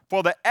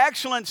for the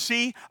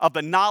excellency of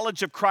the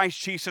knowledge of Christ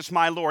Jesus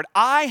my Lord.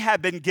 I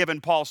have been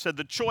given, Paul said,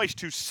 the choice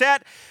to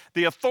set,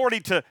 the authority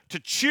to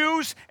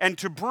choose and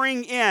to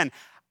bring in.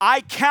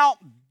 I count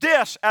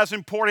this as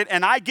important,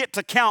 and I get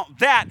to count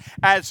that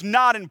as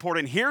not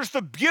important. Here's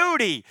the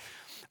beauty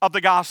of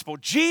the gospel.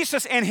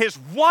 Jesus, in his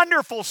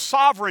wonderful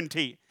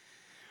sovereignty,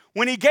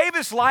 when he gave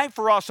his life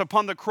for us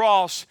upon the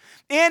cross,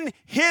 in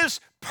his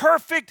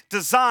perfect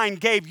design,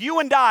 gave you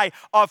and I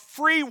a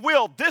free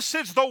will. This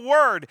is the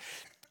word.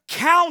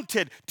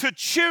 Counted to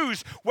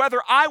choose whether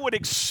I would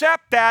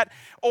accept that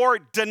or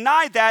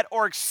deny that,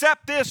 or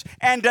accept this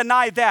and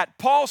deny that.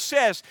 Paul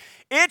says,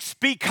 it's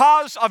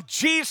because of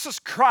Jesus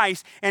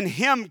Christ and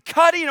him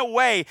cutting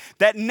away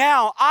that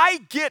now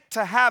I get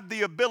to have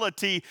the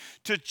ability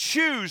to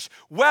choose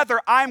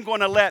whether I'm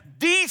going to let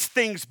these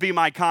things be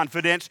my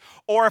confidence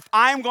or if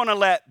I'm going to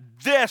let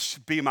this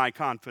be my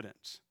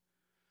confidence.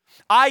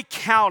 I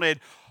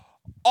counted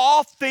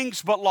all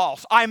things but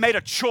loss. I made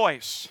a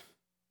choice.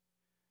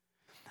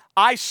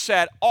 I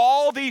set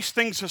all these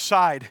things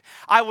aside.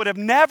 I would have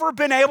never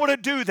been able to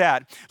do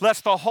that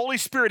lest the Holy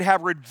Spirit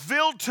have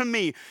revealed to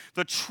me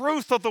the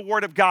truth of the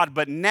Word of God.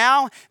 But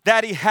now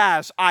that He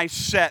has, I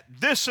set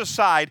this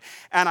aside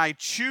and I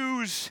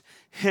choose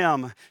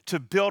Him to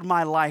build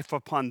my life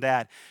upon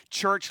that.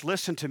 Church,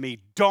 listen to me.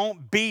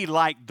 Don't be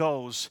like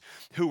those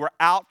who are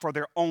out for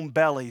their own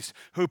bellies,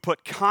 who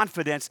put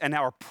confidence and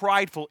are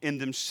prideful in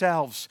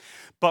themselves,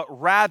 but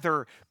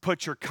rather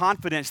put your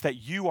confidence that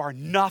you are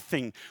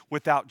nothing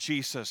without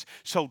Jesus.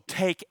 So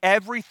take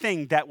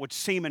everything that would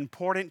seem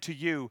important to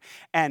you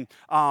and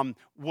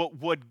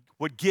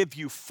would give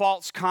you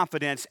false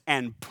confidence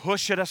and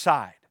push it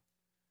aside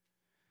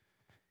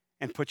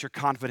and put your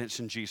confidence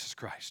in Jesus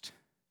Christ.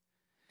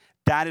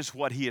 That is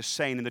what he is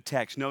saying in the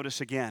text.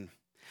 Notice again,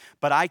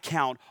 but I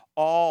count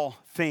all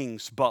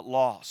things but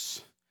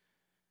loss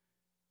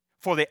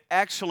for the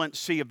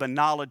excellency of the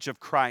knowledge of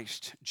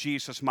Christ,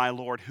 Jesus my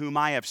Lord, whom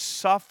I have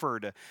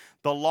suffered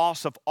the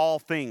loss of all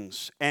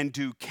things, and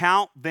do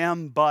count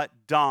them but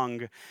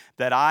dung,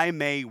 that I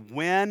may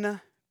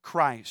win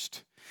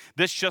Christ.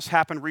 This just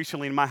happened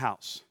recently in my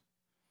house.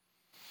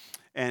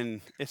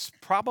 And it's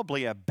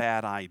probably a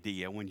bad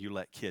idea when you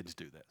let kids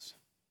do this.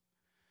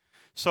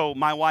 So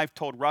my wife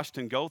told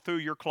Rustin, go through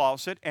your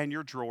closet and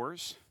your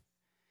drawers,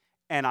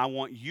 and I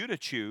want you to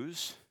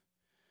choose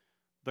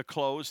the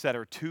clothes that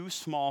are too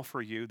small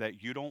for you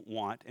that you don't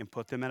want and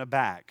put them in a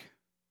bag.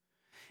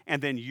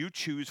 And then you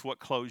choose what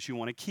clothes you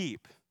want to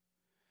keep.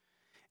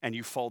 And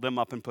you fold them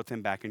up and put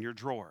them back in your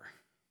drawer.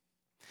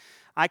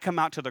 I come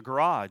out to the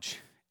garage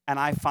and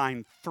I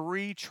find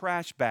 3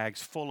 trash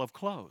bags full of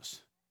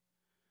clothes.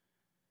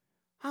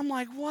 I'm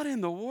like, what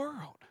in the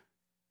world?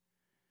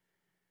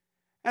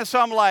 And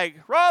so I'm like,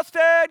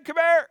 Rustin, come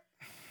here.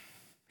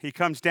 He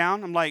comes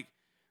down. I'm like,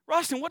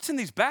 Rustin, what's in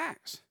these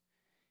bags?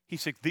 He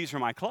said, these are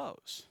my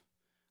clothes.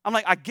 I'm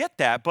like, I get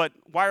that, but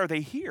why are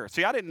they here?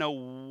 See, I didn't know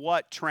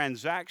what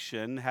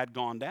transaction had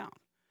gone down.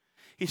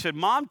 He said,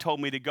 Mom told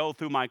me to go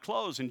through my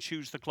clothes and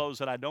choose the clothes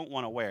that I don't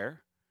want to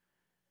wear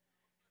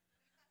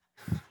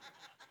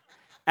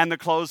and the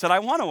clothes that I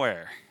want to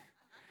wear.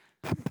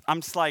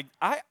 I'm just like,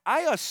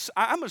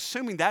 I'm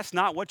assuming that's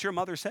not what your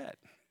mother said.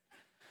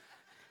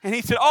 And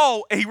he said,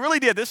 oh, he really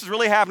did. This is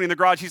really happening in the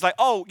garage. He's like,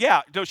 oh,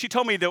 yeah. No, she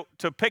told me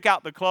to pick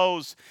out the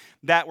clothes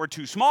that were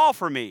too small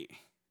for me.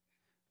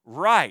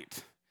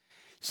 Right.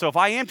 So if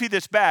I empty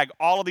this bag,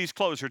 all of these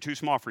clothes are too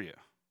small for you.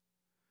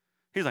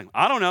 He's like,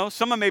 I don't know.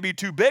 Some of them may be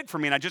too big for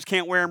me, and I just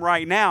can't wear them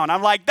right now. And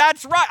I'm like,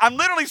 that's right. I'm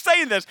literally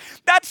saying this.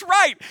 That's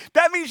right.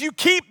 That means you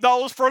keep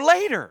those for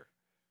later.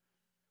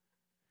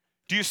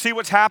 Do you see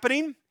what's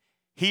happening?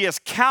 He is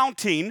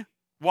counting.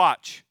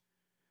 Watch.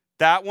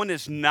 That one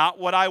is not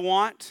what I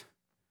want.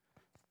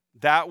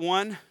 That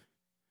one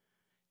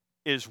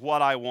is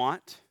what I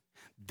want.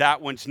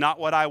 That one's not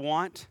what I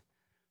want.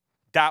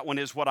 That one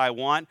is what I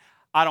want.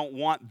 I don't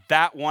want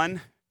that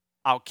one.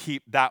 I'll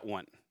keep that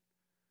one.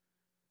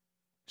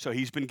 So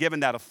he's been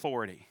given that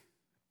authority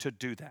to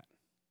do that.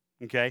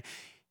 Okay?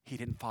 He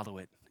didn't follow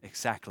it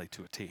exactly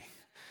to a T.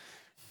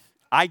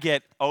 I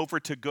get over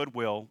to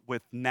Goodwill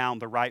with now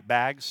the right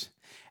bags.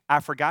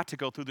 I forgot to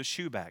go through the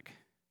shoe bag.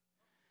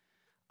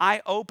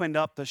 I opened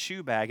up the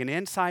shoe bag, and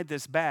inside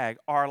this bag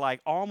are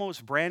like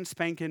almost brand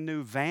spanking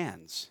new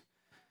Vans.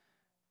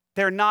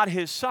 They're not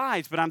his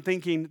size, but I'm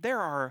thinking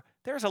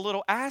there's a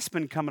little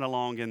Aspen coming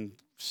along in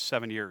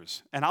 7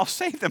 years, and I'll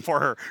save them for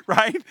her,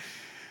 right?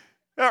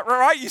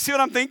 Right? You see what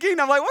I'm thinking?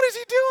 I'm like, what is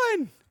he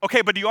doing?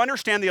 Okay, but do you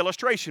understand the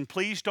illustration?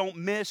 Please don't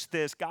miss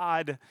this.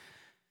 God,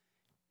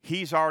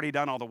 he's already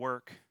done all the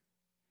work.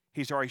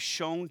 He's already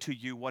shown to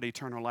you what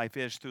eternal life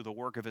is through the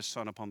work of his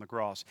Son upon the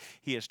cross.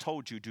 He has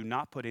told you, do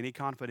not put any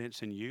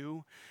confidence in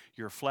you,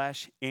 your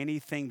flesh,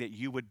 anything that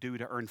you would do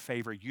to earn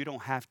favor. You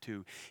don't have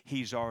to.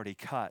 He's already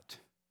cut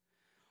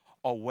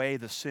away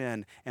the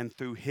sin, and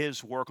through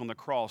his work on the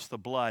cross, the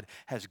blood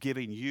has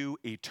given you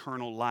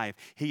eternal life.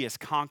 He has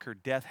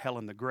conquered death, hell,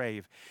 and the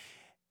grave,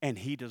 and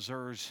he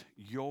deserves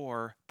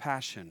your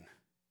passion.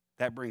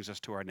 That brings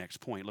us to our next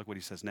point. Look what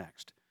he says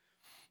next.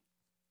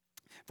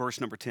 Verse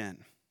number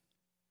 10.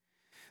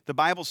 The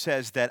Bible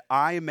says that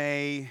I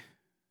may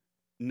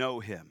know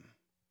him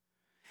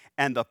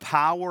and the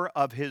power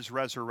of his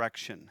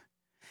resurrection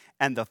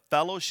and the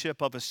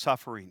fellowship of his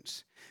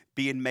sufferings,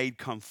 being made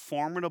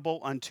conformable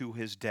unto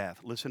his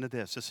death. Listen to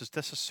this.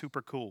 This is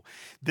super cool.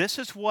 This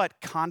is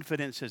what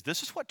confidence is.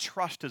 This is what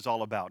trust is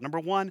all about. Number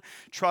one,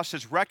 trust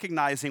is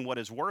recognizing what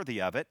is worthy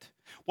of it.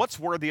 What's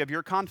worthy of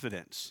your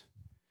confidence?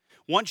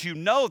 Once you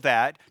know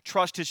that,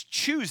 trust is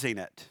choosing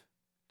it.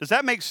 Does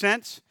that make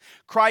sense?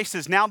 Christ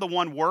is now the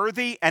one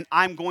worthy, and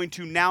I'm going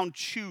to now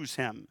choose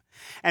him.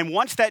 And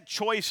once that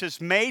choice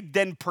is made,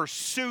 then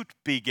pursuit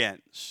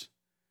begins.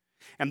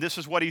 And this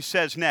is what he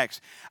says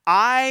next.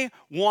 I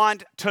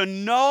want to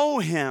know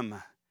him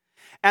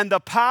and the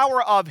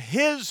power of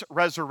his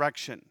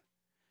resurrection.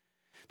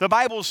 The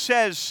Bible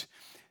says,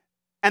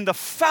 and the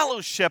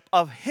fellowship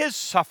of his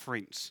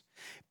sufferings,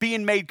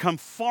 being made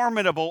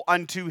conformable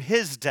unto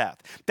his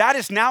death. That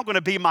is now going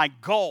to be my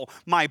goal,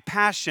 my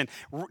passion.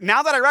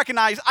 Now that I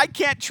recognize I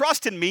can't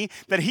trust in me,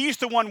 that he's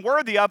the one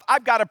worthy of,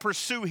 I've got to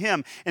pursue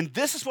him. And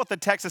this is what the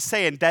text is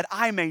saying, that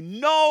I may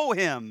know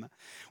him.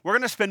 We're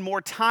going to spend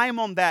more time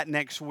on that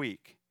next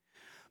week.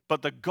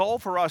 But the goal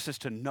for us is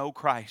to know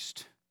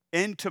Christ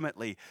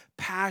intimately,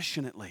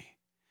 passionately.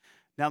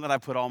 Now that I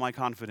put all my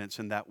confidence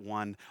in that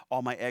one,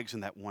 all my eggs in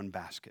that one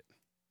basket,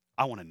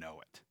 I want to know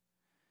it.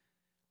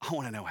 I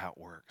want to know how it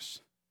works.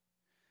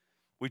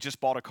 We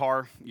just bought a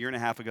car a year and a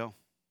half ago.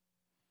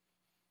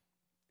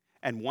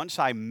 And once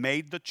I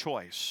made the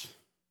choice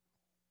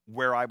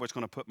where I was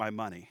going to put my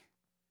money,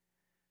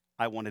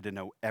 I wanted to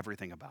know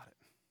everything about it.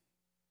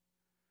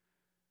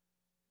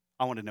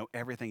 I wanted to know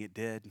everything it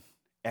did,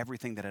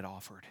 everything that it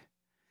offered,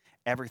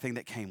 everything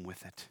that came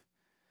with it.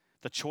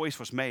 The choice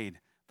was made.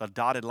 The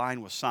dotted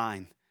line was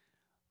signed.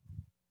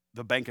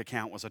 The bank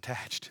account was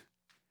attached.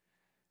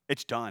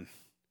 It's done.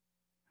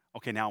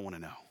 Okay, now I want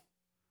to know.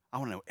 I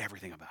want to know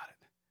everything about it.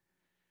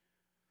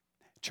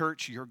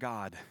 Church, your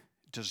God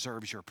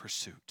deserves your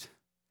pursuit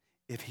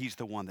if he's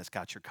the one that's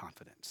got your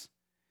confidence.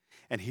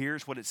 And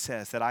here's what it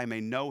says, that I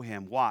may know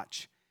him,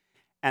 watch,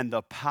 and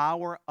the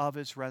power of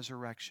his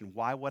resurrection.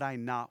 Why would I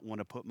not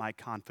want to put my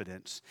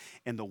confidence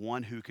in the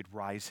one who could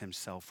rise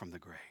himself from the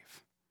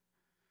grave?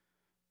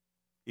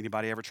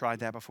 Anybody ever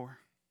tried that before?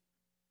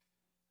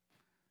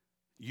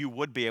 You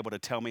would be able to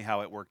tell me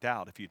how it worked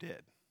out if you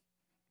did.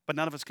 But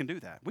none of us can do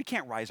that. We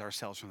can't rise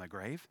ourselves from the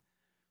grave.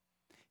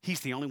 He's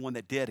the only one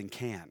that did and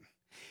can.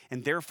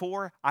 And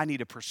therefore, I need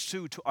to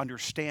pursue to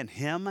understand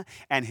him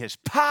and his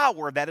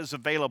power that is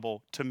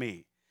available to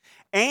me.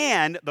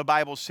 And the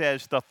Bible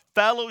says the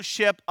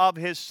fellowship of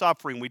his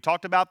suffering. We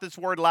talked about this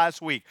word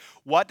last week.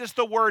 What does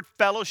the word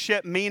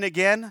fellowship mean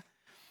again?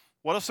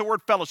 What is the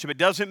word fellowship? It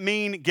doesn't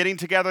mean getting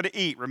together to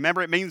eat.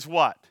 Remember, it means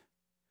what?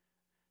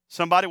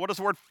 Somebody, what does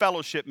the word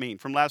fellowship mean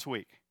from last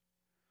week?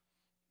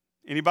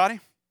 Anybody?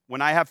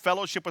 When I have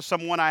fellowship with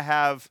someone, I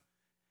have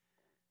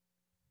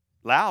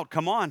loud,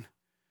 come on.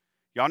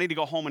 Y'all need to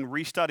go home and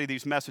restudy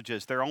these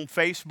messages. They're on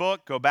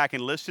Facebook. Go back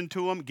and listen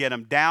to them. Get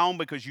them down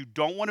because you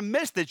don't want to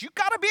miss this. You've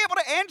got to be able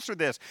to answer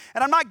this.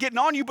 And I'm not getting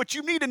on you, but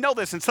you need to know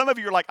this. And some of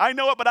you are like, I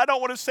know it, but I don't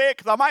want to say it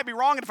because I might be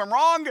wrong. And if I'm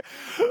wrong,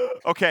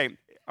 okay,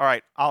 all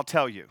right, I'll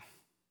tell you.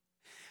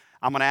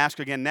 I'm going to ask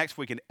again next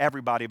week, and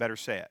everybody better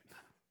say it.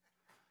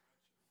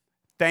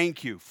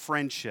 Thank you,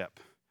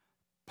 friendship,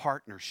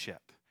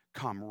 partnership,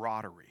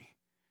 camaraderie.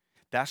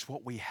 That's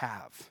what we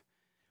have.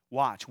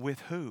 Watch,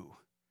 with who?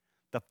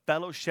 The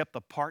fellowship,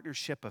 the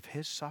partnership of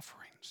his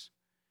sufferings.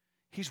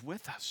 He's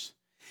with us.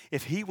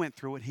 If he went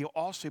through it, he'll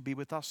also be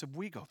with us if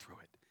we go through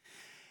it.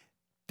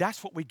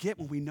 That's what we get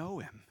when we know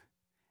him.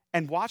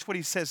 And watch what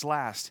he says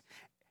last.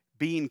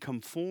 Being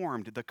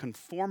conformed, the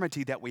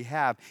conformity that we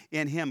have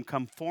in him,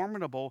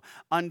 conformable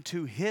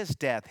unto his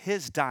death,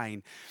 his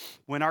dying.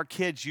 When our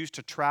kids used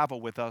to travel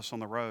with us on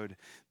the road,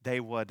 they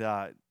would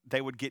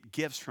get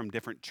gifts from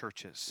different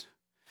churches.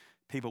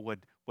 People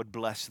would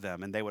bless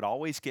them, and they would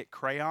always get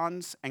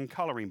crayons and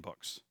coloring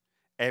books.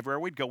 Everywhere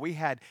we'd go, we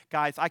had,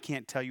 guys, I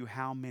can't tell you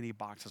how many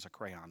boxes of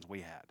crayons we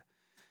had.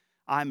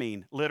 I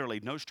mean, literally,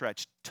 no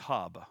stretch,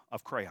 tub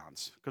of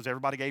crayons, because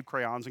everybody gave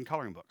crayons and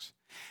coloring books.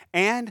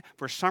 And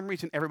for some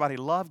reason, everybody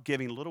loved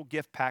giving little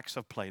gift packs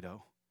of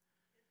Play-Doh.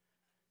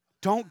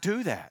 Don't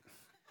do that.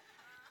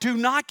 Do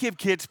not give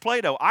kids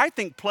Play-Doh. I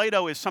think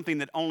Play-Doh is something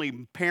that only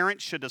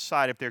parents should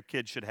decide if their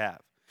kids should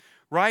have,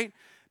 right?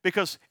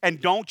 Because,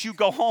 and don't you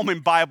go home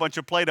and buy a bunch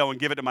of Play-Doh and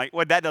give it to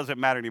well, that doesn't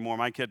matter anymore.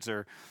 My kids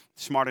are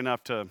smart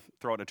enough to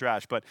throw it in the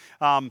trash. But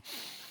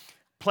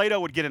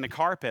Play-Doh would get in the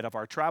carpet of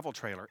our travel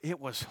trailer.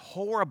 It was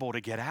horrible to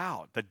get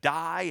out. The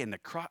dye and the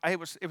it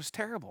was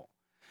terrible.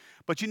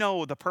 But you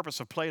know, the purpose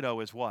of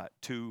Play-Doh is what?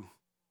 To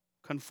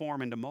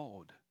conform and to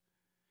mold.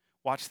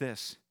 Watch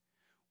this.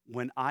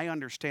 When I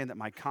understand that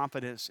my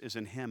confidence is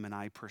in him and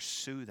I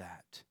pursue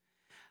that,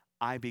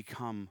 I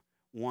become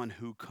one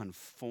who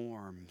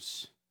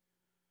conforms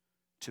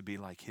to be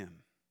like him.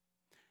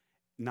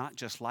 Not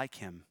just like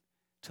him,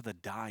 to the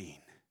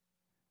dying,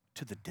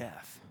 to the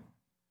death.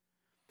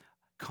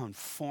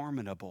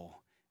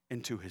 Conformable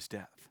into his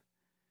death.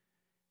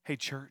 Hey,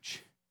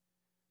 church,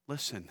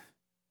 listen.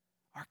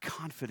 Our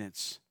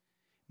confidence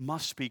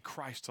must be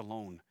Christ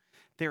alone.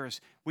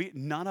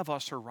 None of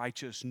us are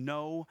righteous.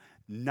 No,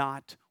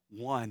 not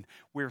one.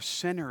 We're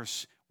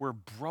sinners. We're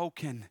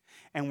broken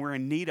and we're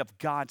in need of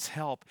God's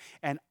help.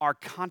 And our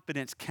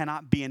confidence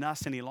cannot be in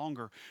us any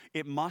longer.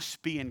 It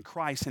must be in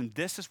Christ. And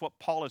this is what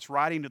Paul is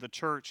writing to the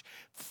church.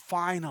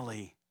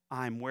 Finally,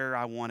 I'm where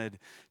I wanted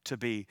to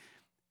be.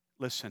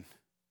 Listen,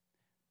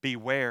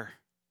 beware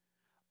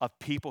of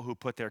people who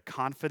put their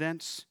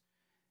confidence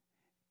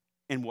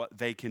in what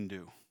they can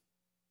do.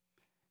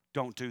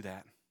 Don't do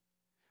that.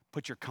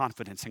 Put your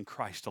confidence in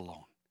Christ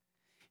alone.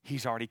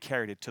 He's already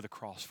carried it to the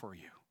cross for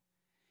you.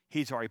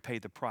 He's already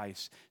paid the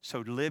price. So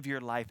live your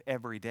life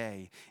every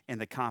day in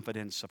the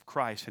confidence of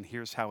Christ. And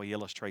here's how he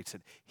illustrates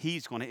it.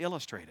 He's going to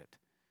illustrate it.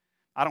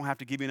 I don't have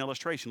to give you an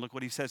illustration. Look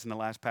what he says in the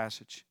last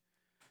passage.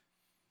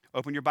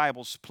 Open your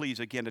Bibles,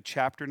 please, again to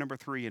chapter number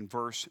 3 and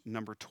verse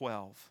number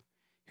 12.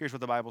 Here's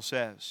what the Bible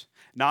says.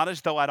 Not as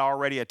though I'd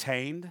already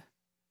attained.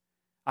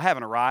 I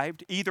haven't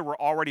arrived. Either we're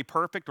already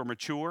perfect or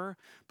mature,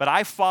 but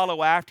I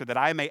follow after that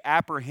I may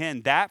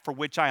apprehend that for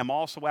which I am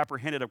also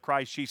apprehended of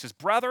Christ Jesus.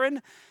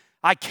 Brethren,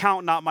 I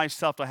count not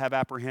myself to have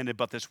apprehended,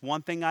 but this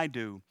one thing I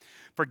do,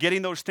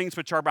 forgetting those things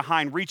which are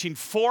behind, reaching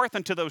forth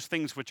unto those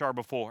things which are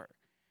before.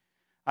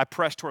 I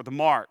press toward the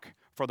mark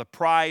for the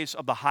prize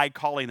of the high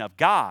calling of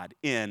God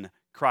in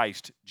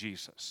Christ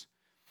Jesus.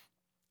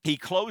 He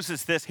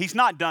closes this. He's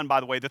not done, by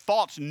the way. The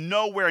thought's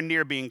nowhere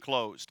near being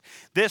closed.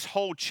 This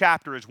whole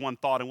chapter is one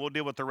thought, and we'll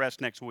deal with the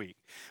rest next week.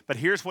 But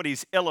here's what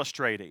he's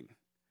illustrating.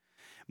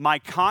 My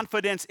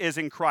confidence is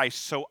in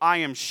Christ, so I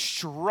am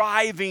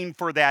striving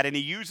for that. And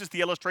he uses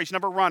the illustration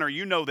of a runner.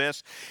 You know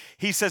this.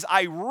 He says,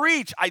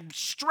 I'm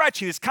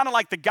stretching. It's kind of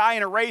like the guy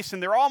in a race,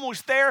 and they're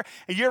almost there.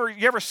 And you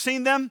ever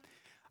seen them?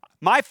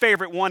 My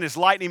favorite one is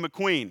Lightning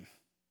McQueen.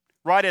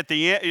 Right at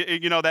the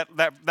end, you know,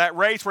 that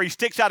race where he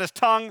sticks out his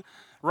tongue,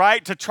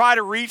 right, to try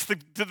to reach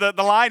the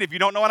line. If you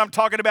don't know what I'm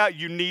talking about,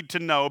 you need to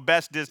know.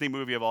 Best Disney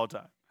movie of all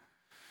time.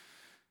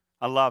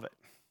 I love it.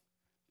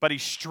 But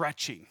he's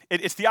stretching.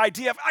 It's the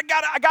idea of I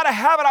gotta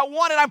have it. I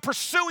want it. I'm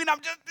pursuing.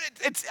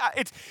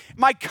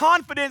 My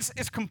confidence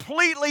is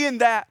completely in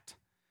that.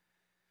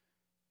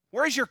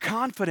 Where's your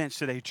confidence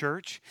today,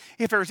 church?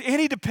 If there's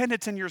any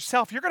dependence in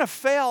yourself, you're gonna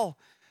fail.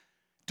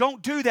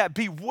 Don't do that.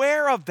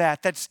 Beware of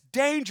that. That's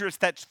dangerous.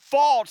 That's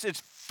false.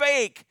 It's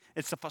fake.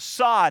 It's a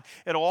facade.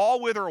 It'll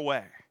all wither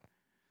away.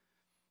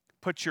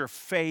 Put your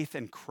faith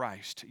in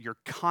Christ. Your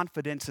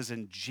confidence is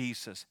in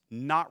Jesus,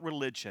 not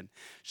religion.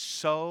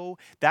 So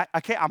I'm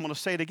going to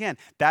say it again.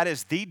 That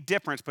is the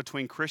difference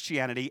between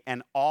Christianity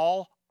and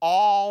all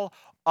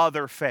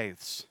other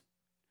faiths.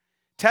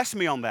 Test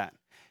me on that.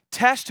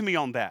 Test me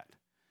on that.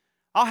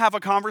 I'll have a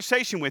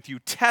conversation with you.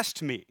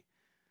 Test me.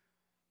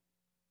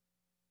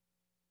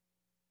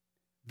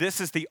 This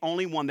is the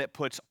only one that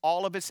puts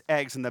all of its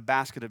eggs in the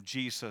basket of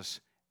Jesus.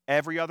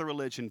 Every other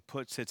religion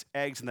puts its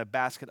eggs in the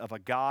basket of a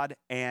God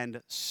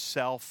and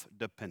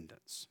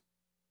self-dependence.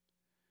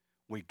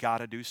 We got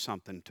to do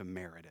something to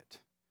merit it.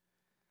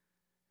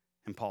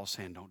 And Paul's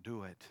saying, don't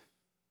do it.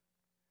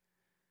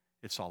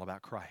 It's all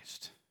about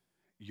Christ.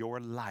 Your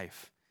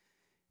life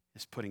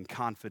is putting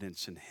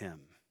confidence in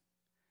Him.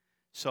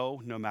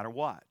 So, no matter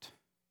what,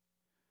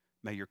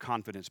 may your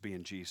confidence be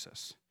in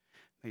Jesus.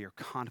 May your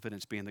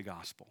confidence be in the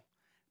gospel.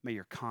 May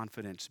your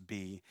confidence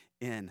be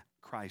in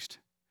Christ.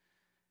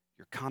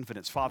 Your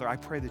confidence. Father, I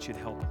pray that you'd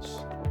help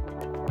us.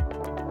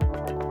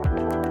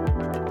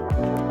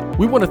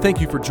 We want to thank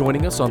you for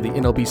joining us on the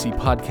NLBC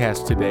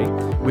podcast today.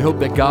 We hope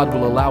that God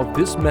will allow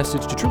this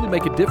message to truly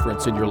make a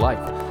difference in your life.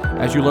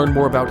 As you learn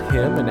more about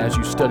Him and as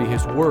you study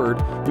His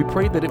Word, we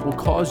pray that it will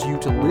cause you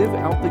to live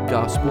out the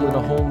gospel in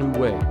a whole new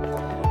way.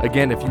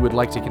 Again, if you would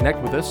like to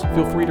connect with us,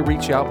 feel free to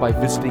reach out by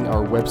visiting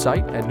our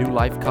website at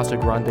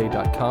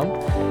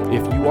newlifecasagrande.com.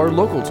 If you are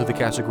local to the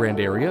Casa Grande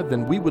area,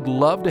 then we would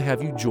love to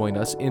have you join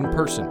us in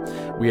person.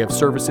 We have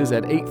services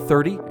at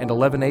 8:30 and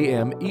 11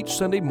 a.m. each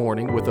Sunday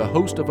morning with a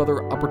host of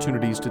other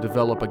opportunities to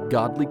develop a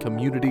godly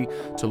community,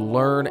 to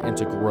learn and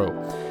to grow.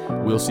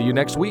 We'll see you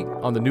next week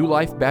on the New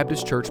Life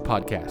Baptist Church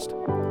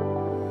podcast.